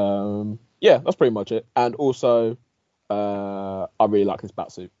 That's pretty much it. And also, I really like this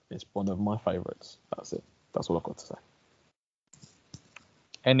Batsuit. It's one of my favourites. That's it. That's all I've got to say.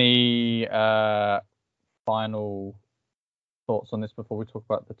 Any final thoughts on this before we talk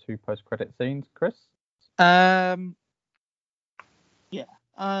about the 2 post-credit scenes, Chris? I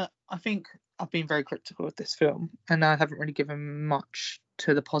think I've been very critical of this film, and I haven't really given much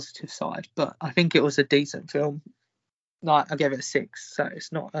to the positive side, but I think it was a decent film. Like, I gave it a 6, so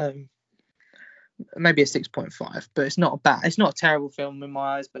it's not maybe a 6.5, but it's not it's not a terrible film in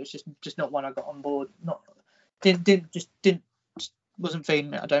my eyes, but it's just not one I got on board. Wasn't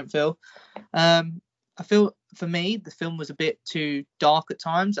feeling it, I don't feel. I feel for me the film was a bit too dark at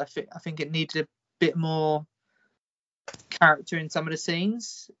times. I think it needed a bit more character in some of the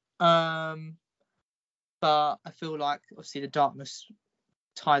scenes. But I feel like obviously the darkness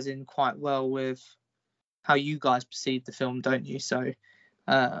ties in quite well with how you guys perceive the film, don't you? So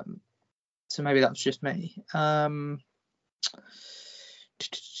maybe that was just me. Can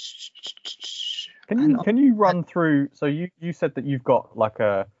you run through? So you said that you've got like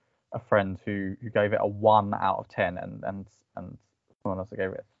a friend who gave it a 1 out of 10, and someone else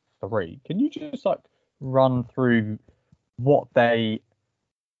gave it a 3. Can you just like run through what they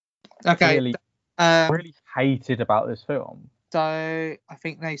Okay. really hated about this film? So I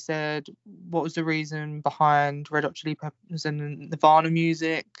think they said, what was the reason behind Red Hot Chili Peppers and Nirvana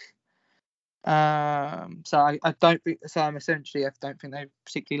music? So I don't think so. Essentially, I don't think they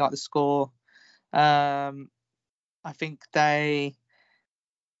particularly like the score. I think they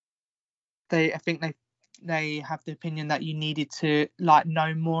have the opinion that you needed to like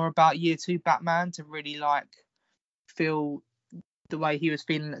know more about Year 2 Batman to really like feel the way he was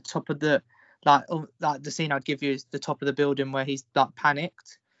feeling at the top of the like the scene I'd give you is the top of the building where he's like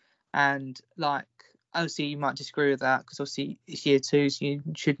panicked, and like obviously you might disagree with that because obviously it's Year 2, so you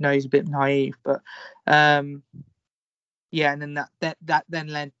should know he's a bit naive, but yeah, and then that then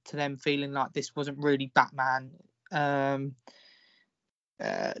led to them feeling like this wasn't really Batman. A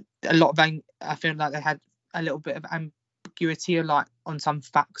lot of I feel like they had a little bit of ambiguity like on some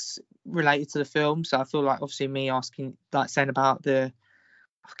facts related to the film, so I feel like obviously me asking like saying about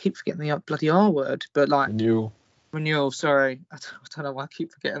I keep forgetting the bloody R word, but like renewal. Sorry, I don't know why I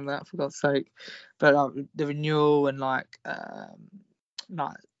keep forgetting that, for God's sake. But the renewal and like the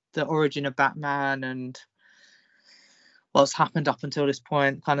origin of Batman and what's happened up until this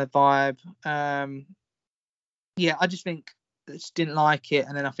point kind of vibe. Yeah, I just think I just didn't like it,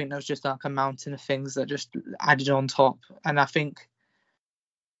 and then I think there was just like a mountain of things that just added on top, and I think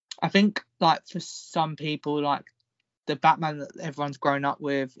like for some people like the Batman that everyone's grown up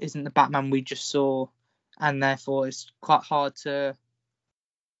with isn't the Batman we just saw, and therefore it's quite hard to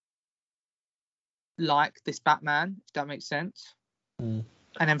like this Batman, if that makes sense. And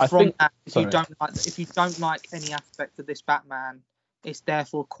then if you don't like any aspect of this Batman, it's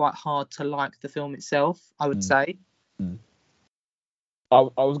therefore quite hard to like the film itself, I would say. I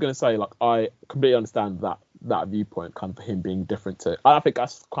was going to say, like, I completely understand that viewpoint, kind of him being different to. I think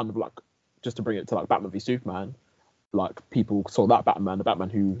that's kind of like, just to bring it to like Batman v Superman, like people saw that Batman, the Batman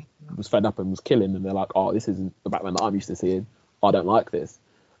who was fed up and was killing, and they're like, oh, this isn't the Batman that I'm used to seeing. I don't like this.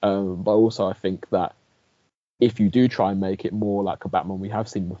 But also I think that if you do try and make it more like a Batman we have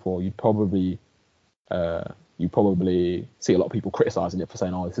seen before, you'd probably see a lot of people criticizing it for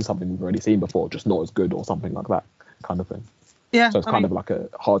saying, oh, this is something we've already seen before, just not as good or something like that kind of thing. Yeah. So it's kind of like a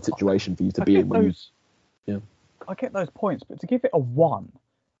hard situation for you to be in when I get those points, but to give it a 1,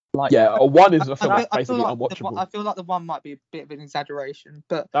 like a 1 is basically unwatchable. I feel like the 1 might be a bit of an exaggeration,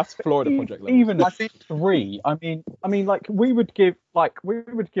 but that's Florida Project level. Even a 3. I mean, like we would give like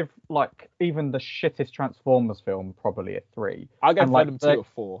even the shittest Transformers film probably a 3. I gave Venom 2 a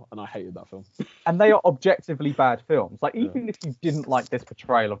 4, and I hated that film. And they are objectively bad films. Like even if you didn't like this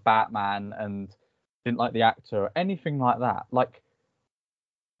portrayal of Batman and didn't like the actor or anything like that, like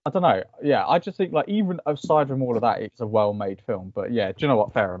I don't know. Yeah, I just think like even aside from all of that, it's a well-made film. But yeah, do you know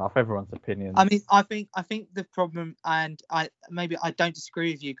what? Fair enough. Everyone's opinion. I mean, I think the problem, and I don't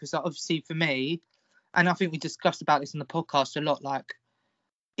disagree with you, because obviously for me, and I think we discussed about this in the podcast a lot. Like,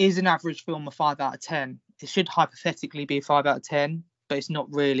 is an average film a 5 out of 10? It should hypothetically be a 5 out of 10, but it's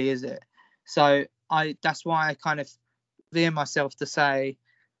not really, is it? So that's why I kind of veer myself to say.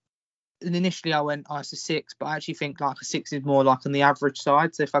 And initially I went, it's a 6, but I actually think like a 6 is more like on the average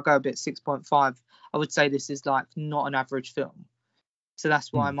side. So if I go a bit 6.5, I would say this is like not an average film. So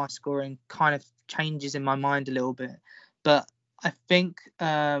that's why my scoring kind of changes in my mind a little bit. But I think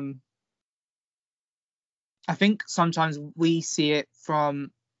sometimes we see it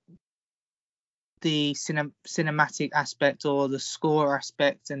from the cinematic aspect or the score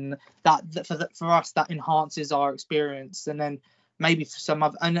aspect, and that for us that enhances our experience. And then maybe for some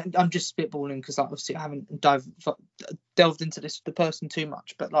other, and I'm just spitballing because obviously I haven't delved into the person too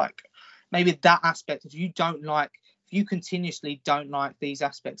much, but like maybe that aspect, if you continuously don't like these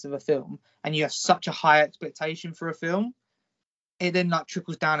aspects of a film and you have such a high expectation for a film, it then like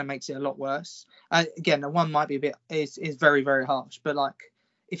trickles down and makes it a lot worse. Again, the 1 might be a bit is very, very harsh, but like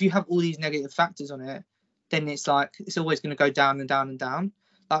if you have all these negative factors on it, then it's like it's always going to go down and down and down.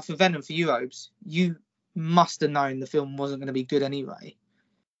 Like for Venom, for you, Obes, you must have known the film wasn't going to be good anyway.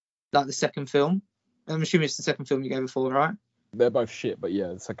 Like the second film, I'm assuming it's the second film you gave it for, right? They're both shit, but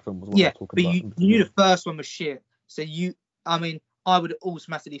yeah, the second film was what I'm talking about. You knew the first one was shit, so I would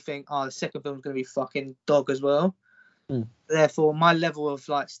automatically think, the second film's going to be fucking dog as well. Therefore, my level of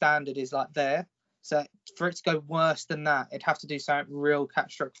like standard is like there. So for it to go worse than that, it'd have to do something real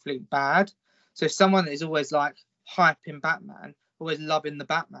catastrophically bad. So if someone is always like hyping Batman, always loving the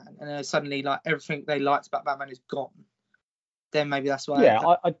Batman, and then suddenly like everything they liked about Batman is gone, then maybe that's why.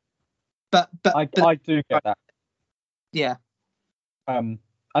 Yeah, I do get that. Yeah. I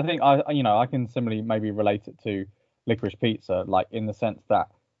think I can similarly maybe relate it to Licorice Pizza, like in the sense that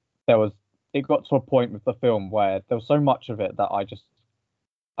there was it got to a point with the film where there was so much of it that I just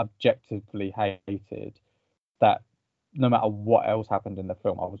objectively hated that no matter what else happened in the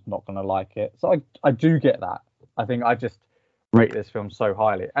film, I was not going to like it. So I do get that. I think I just rate this film so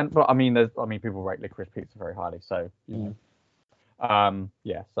highly, but I mean, people rate Licorice Pizza very highly, so you know,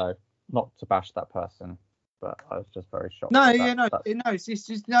 yeah. So not to bash that person, but I was just very shocked.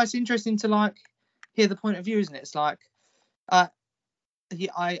 It's interesting to like hear the point of view, isn't it? It's like, yeah,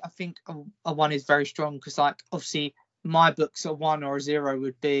 I think a 1 is very strong because, like, obviously my books a 1 or a 0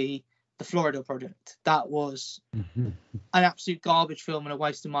 would be the Florida Project. That was an absolute garbage film and a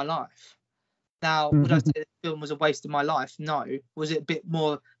waste of my life. Now, would I say the film was a waste of my life? No. Was it a bit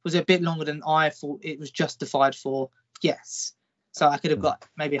more? Was it a bit longer than I thought it was justified for? Yes. So I could have got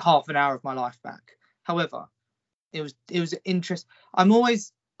maybe half an hour of my life back. However, it was interest. I'm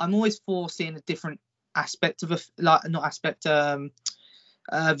always for seeing a different aspect of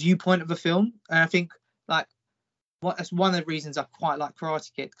viewpoint of a film, and I think like that's one of the reasons I quite like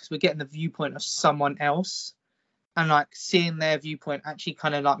Karate Kid, because we're getting the viewpoint of someone else, and like seeing their viewpoint actually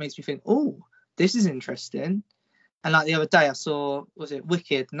kind of like makes me think, oh, this is interesting. And like the other day I saw, was it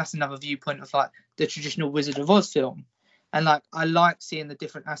Wicked, and that's another viewpoint of like the traditional Wizard of Oz film, and like I like seeing the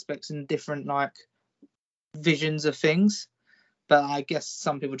different aspects and different like visions of things, but I guess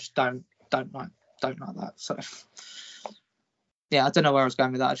some people just don't like that. So yeah, I don't know where I was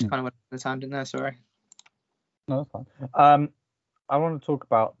going with that. I just kind of went on the tangent there. Sorry. No, that's fine. I want to talk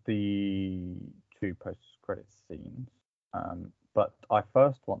about the 2 post-credit scenes, but I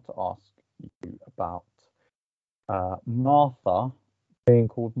first want to ask you about Martha being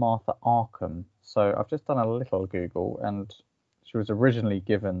called Martha Arkham. So I've just done a little Google, and she was originally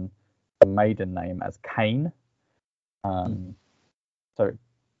given the maiden name as Kane. So it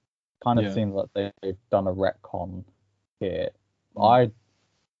kind of seems like they've done a retcon here. I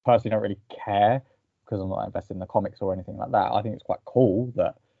personally don't really care because I'm not invested in the comics or anything like that. I think it's quite cool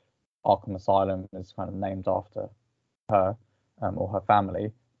that Arkham Asylum is kind of named after her or her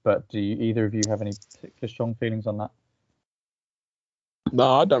family. But do either of you have any particular strong feelings on that?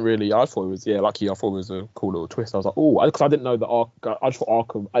 No, I don't really. I thought it was, like you, I thought it was a cool little twist. I was like, oh, because I didn't know that I just thought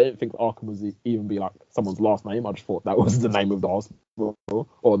Arkham, I didn't think Arkham was even be like someone's last name. I just thought that was the name of the hospital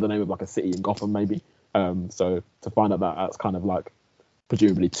or the name of like a city in Gotham, maybe. So to find out that that's kind of like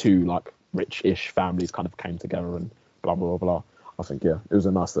presumably 2 like rich-ish families kind of came together and blah, blah, blah. I think, it was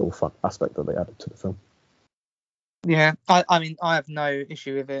a nice little fun aspect that they added to the film. Yeah, I mean, I have no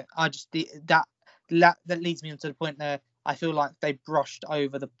issue with it. I just that leads me to the point there. I feel like they brushed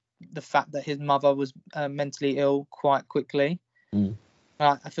over the fact that his mother was mentally ill quite quickly.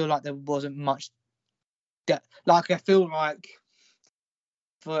 I feel like there wasn't much. I feel like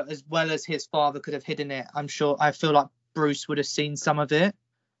for as well as his father could have hidden it, I feel like Bruce would have seen some of it.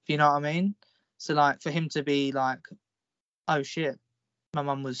 If you know what I mean. So like for him to be like, oh shit, my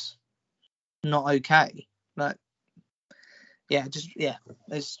mum was not okay. Like. Yeah, it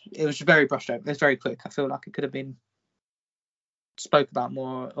was very brushed over. It was very quick. I feel like it could have been spoke about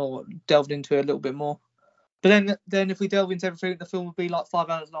more or delved into it a little bit more. But then if we delve into everything, the film would be like 5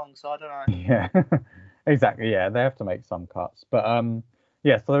 hours long. So I don't know. Yeah, exactly. Yeah, they have to make some cuts. But so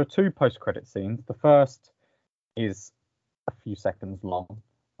there are 2 post-credit scenes. The first is a few seconds long.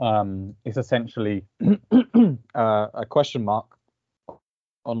 It's essentially a question mark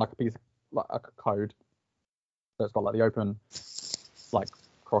on like a piece of like a code. So it's got like the open, like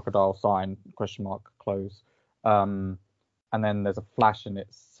crocodile sign, question mark, close. And then there's a flash and it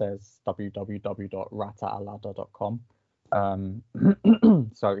says www.rataalada.com.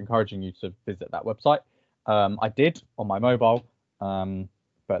 So encouraging you to visit that website. I did on my mobile,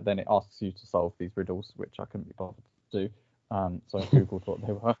 but then it asks you to solve these riddles, which I couldn't be bothered to do. So I googled what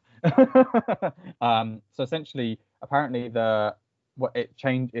they were. So essentially, apparently the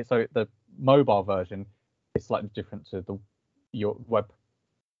mobile version is slightly different to the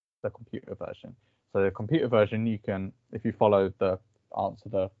computer version. So the computer version, you can, if you follow the answer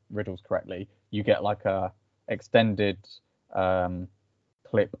the riddles correctly, you get like a extended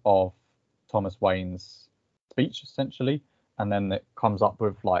clip of Thomas Wayne's speech essentially, and then it comes up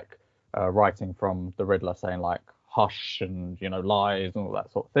with like writing from the Riddler saying like hush and lies and all that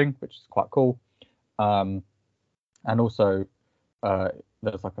sort of thing, which is quite cool. And also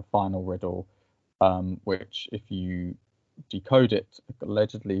there's like a final riddle which if you decode it,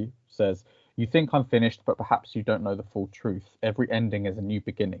 allegedly says, "You think I'm finished, but perhaps you don't know the full truth. Every ending is a new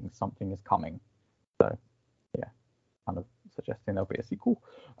beginning. Something is coming." So yeah, kind of suggesting there'll be a sequel,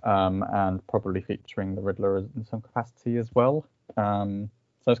 and probably featuring the Riddler in some capacity as well. So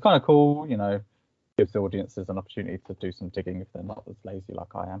it's kind of cool, gives the audiences an opportunity to do some digging if they're not as lazy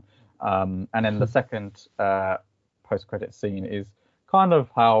like I am. And then the second post-credit scene is kind of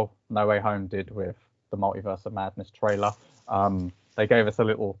how No Way Home did with the Multiverse of Madness trailer. They gave us a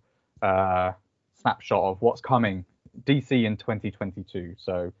little snapshot of what's coming DC in 2022.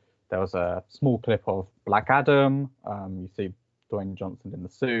 So there was a small clip of Black Adam. You see Dwayne Johnson in the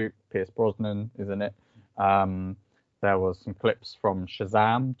suit. Pierce Brosnan is in it. There was some clips from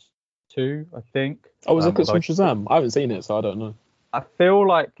Shazam 2, I think. Oh, was it clips from Shazam? I haven't seen it, so I don't know. I feel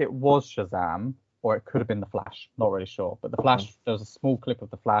like it was Shazam, or it could have been The Flash. Not really sure. But The Flash, there was a small clip of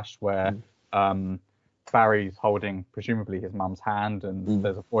The Flash where Barry's holding presumably his mum's hand, and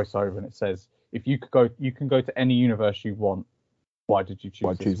there's a voiceover, and it says, "If you could go, you can go to any universe you want. Why did you choose?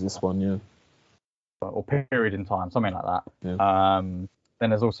 Why choose this one? Yeah." Or period in time, something like that. Yeah. Then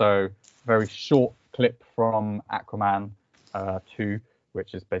there's also a very short clip from Aquaman 2,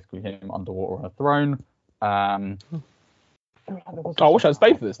 which is basically him underwater on a throne. I wish I had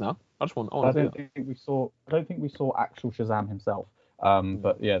stayed for this now. I just want. I don't think we saw actual Shazam himself.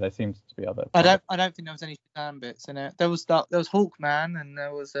 But yeah, there seems to be other. I don't think there was any Shazam bits in it. There was Hawkman, and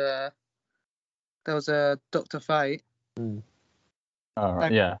there was a Dr. Fate. All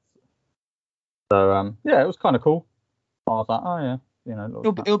right, yeah. So yeah, it was kind of cool. I was like, oh yeah, you know.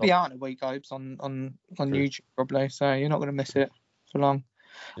 It'll be out in a week, Obes, on YouTube probably, so you're not going to miss it for long.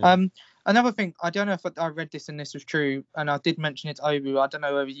 Yeah. Another thing, I don't know if I read this and this was true, and I did mention it to Obu. I don't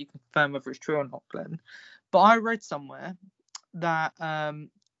know whether you can confirm whether it's true or not, Glenn. But I read somewhere that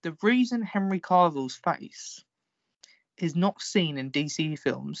the reason Henry Cavill's face is not seen in DC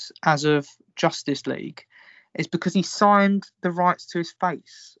films as of Justice League is because he signed the rights to his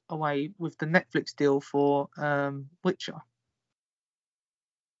face away with the Netflix deal for Witcher.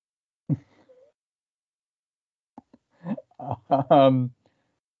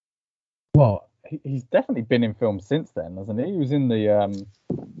 Well, he's definitely been in films since then, hasn't he? He was in the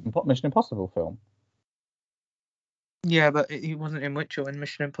Mission Impossible film. Yeah, but he wasn't in Witcher when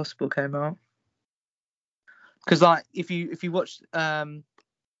Mission Impossible came out. Because like, if you watch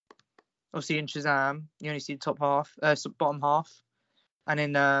obviously in Shazam, you only see the top half, bottom half, and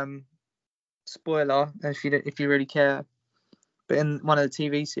in spoiler, if you really care, but in one of the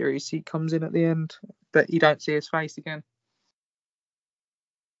TV series, he comes in at the end, but you don't see his face again.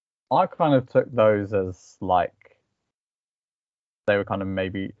 I kind of took those as like they were kind of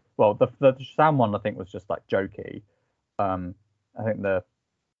maybe. Well, the Shazam one I think was just like jokey. I think the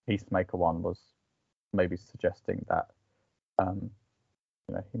Peacemaker one was maybe suggesting that you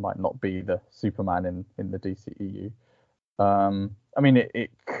know, he might not be the Superman in the DCEU. I mean,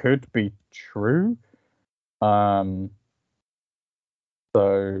 it could be true. So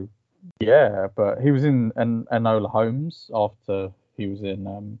yeah, but he was in Enola Holmes after he was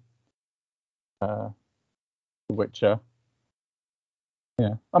in The Witcher.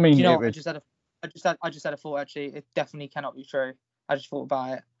 Yeah, I mean, you know, I just had a thought. Actually, it definitely cannot be true. I just thought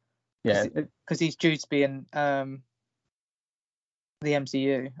about it. Yeah, because he's due to be in the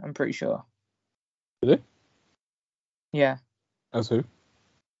MCU. I'm pretty sure. Is he? Yeah. As who?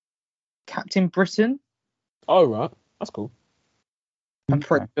 Captain Britain. Oh right, that's cool. I'm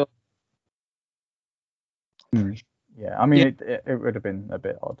pretty sure. Yeah, I mean, it would have been a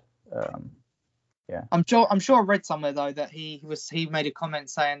bit odd. Yeah. I'm sure I read somewhere though that he made a comment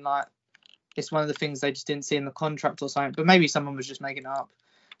saying like it's one of the things they just didn't see in the contract or something. But maybe someone was just making it up.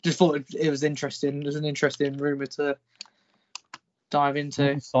 Just thought it was interesting. It was an interesting rumor to dive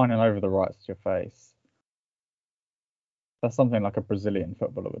into. Signing over the rights to your face. That's something like a Brazilian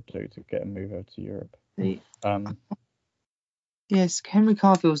footballer would do to get a move over to Europe. Yes, Henry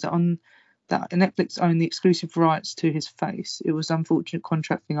Cavill's that Netflix owned the exclusive rights to his face. It was unfortunate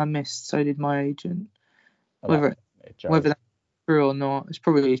contract thing I missed. So did my agent. Whether that's true or not, it's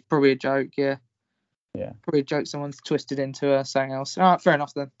probably a joke. Yeah. Yeah. Probably a joke someone's twisted into something else. All right, fair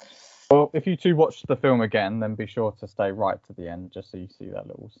enough then. Well, if you two watch the film again, then be sure to stay right to the end, just so you see that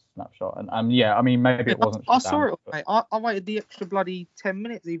little snapshot. And yeah, I mean, maybe it wasn't. I saw it, mate. I waited the extra bloody 10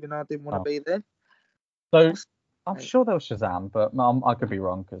 minutes, even though I didn't want to be there. So I'm sure there was Shazam, but I could be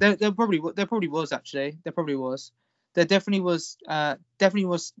wrong. There probably was actually. There probably was. There definitely was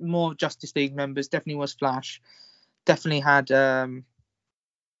more Justice League members. Definitely was Flash. Definitely had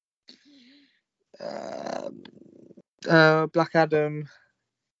Black Adam.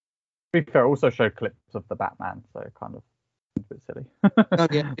 To be fair, also showed clips of the Batman, so kind of a bit silly. Oh,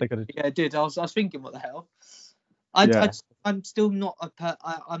 yeah, yeah, it did. I was thinking, what the hell? I'm still not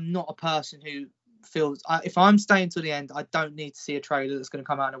I'm not a person who feels if I'm staying till the end, I don't need to see a trailer that's going to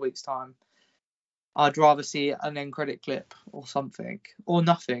come out in a week's time. I'd rather see an end credit clip or something or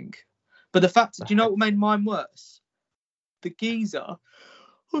nothing. But the fact, do you know what made mine worse? The geezer.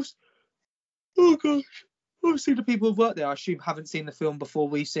 Oh gosh. Obviously, the people who've worked there, I assume, haven't seen the film before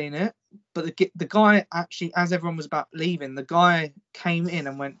we've seen it. But the guy actually, as everyone was about leaving, the guy came in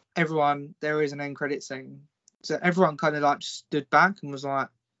and went, "Everyone, there is an end credit scene." So everyone kind of like stood back and was like,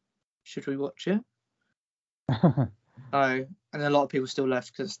 "Should we watch it?" And a lot of people still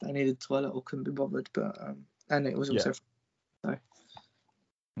left because they needed the toilet or couldn't be bothered. But and it was also. So.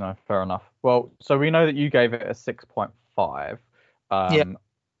 No, fair enough. Well, so we know that you gave it a 6.5. Yeah.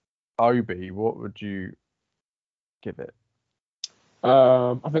 Obi, what would you give it?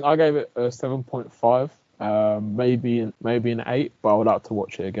 I think I gave it a 7.5. Maybe an 8, but I would like to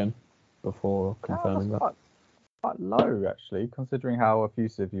watch it again before confirming that. Quite low, actually, considering how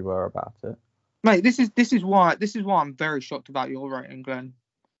effusive you were about it. Mate, this is why I'm very shocked about your rating, Glenn.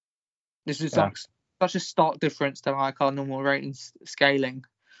 This is like such a stark difference to like our normal rating scaling.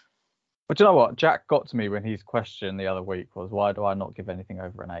 But you know what? Jack got to me when his question the other week was, why do I not give anything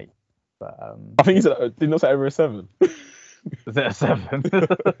over an 8? But I think he said, did not say over a 7. Is it a 7?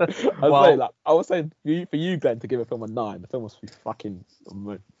 I was saying for you, Glenn, to give a film a 9. The film must be fucking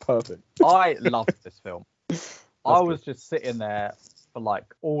perfect. I loved this film. I was just sitting there for like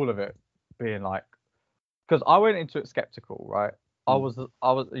all of it, being like, because I went into it skeptical, right? I was,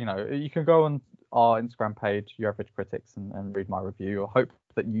 you know, you can go on our Instagram page, Your Average Critics, and read my review. I hope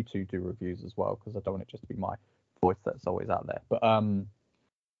that you two do reviews as well, because I don't want it just to be my voice that's always out there. But I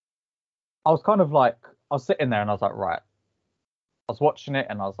was kind of like, I was sitting there and I was like, right. I was watching it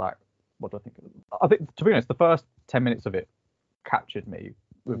and I was like, what do I think? I think, to be honest, the first 10 minutes of it captured me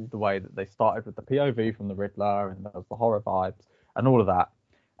with the way that they started with the POV from the Riddler, and there was the horror vibes and all of that.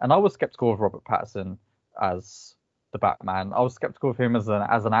 And I was skeptical of Robert Pattinson as the Batman. I was skeptical of him as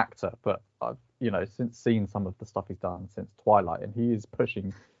an actor, but I've, you know, since seen some of the stuff he's done since Twilight, and he's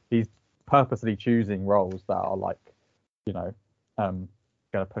purposely choosing roles that are like, you know, going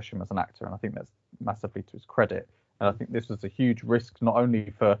to push him as an actor, and I think that's massively to his credit. And I think this was a huge risk, not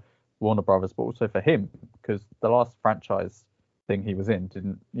only for Warner Brothers, but also for him, because the last franchise thing he was in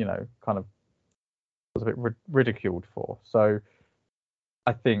didn't, you know, kind of was a bit ridiculed for. So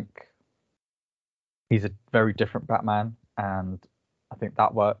I think he's a very different Batman, and I think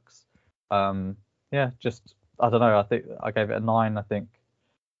that works. Just, I don't know. I think I gave it a 9. I think,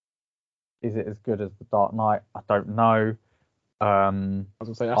 is it as good as The Dark Knight? I don't know. I was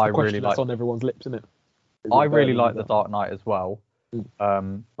gonna say, that's the question that's on everyone's lips, isn't it? I really like The Dark Knight as well.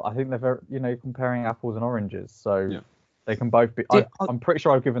 But I think they're very, you know, comparing apples and oranges, so they can both be. I'm pretty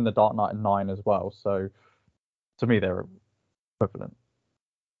sure I've given The Dark Knight a 9 as well. So to me, they're equivalent.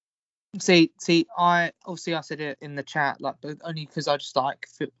 See, I said it in the chat, like, but only because I just like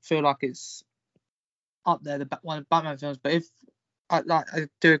feel like it's up there, one of the Batman films. But if I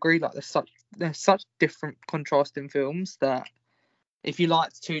do agree, like there's such different contrasting films that if you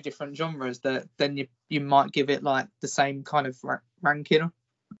like two different genres, that then you might give it like the same kind of ranking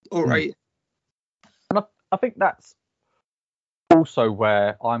or rate. And I think that's also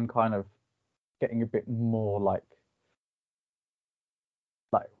where I'm kind of getting a bit more like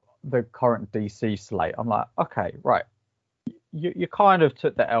the current DC slate. I'm like, okay, right, you kind of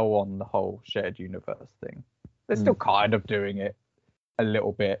took the L on the whole shared universe thing. They're still kind of doing it a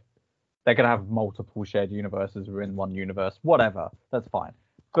little bit. They're gonna have multiple shared universes within one universe, whatever, that's fine.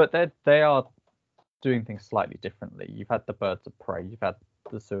 But they are doing things slightly differently. You've had the Birds of Prey, you've had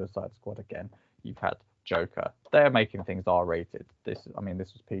the Suicide Squad again, you've had Joker. They're making things R-rated. This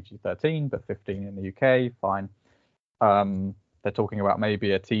was PG-13, but 15 in the UK, fine. They're talking about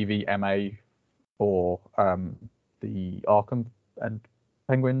maybe a TV MA for the Arkham and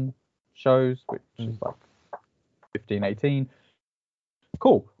Penguin shows, which is like 15, 18.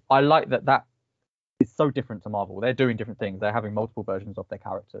 Cool. I like that is so different to Marvel. They're doing different things. They're having multiple versions of their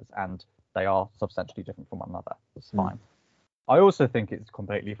characters, and they are substantially different from one another. It's fine. I also think it's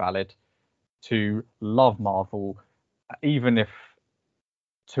completely valid to love Marvel, even if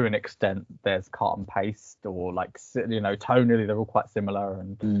to an extent there's cut and paste, or like, you know, tonally they're all quite similar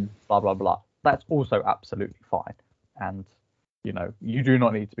and blah blah blah. That's also absolutely fine, and you know, you do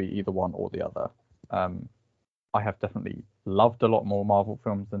not need to be either one or the other. I have definitely loved a lot more Marvel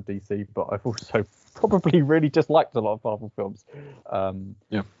films than DC, but I've also probably really disliked a lot of Marvel films,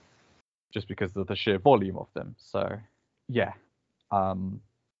 just because of the sheer volume of them. So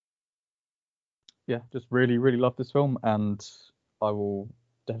just really really love this film, and I will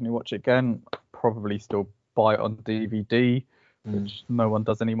definitely watch it again. Probably still buy it on DVD, which no one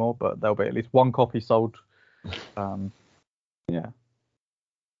does anymore, but there'll be at least one copy sold. But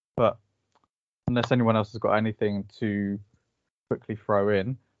unless anyone else has got anything to quickly throw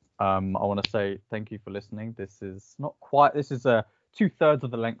in, I want to say thank you for listening. This is not quite. This is 2/3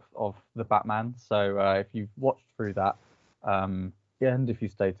 of the length of the Batman. So if you've watched through that, and if you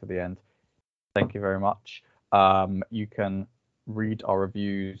stay to the end, thank you very much. You can read our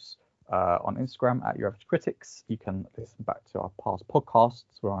reviews on Instagram at Your Average Critics. You can listen back to our past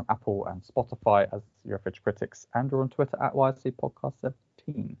podcasts. We're on Apple and Spotify as Your Average Critics, and we're on Twitter at YC Podcast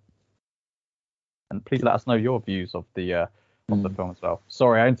 17. And please let us know your views of the film as well.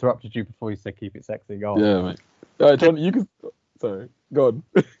 Sorry, I interrupted you before you said keep it sexy. Go on. Yeah, mate. John, you can. Sorry, go on.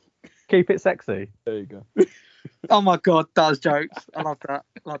 Keep it sexy. There you go. Oh my God, those jokes. I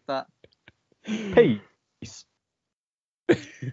love that. Peace.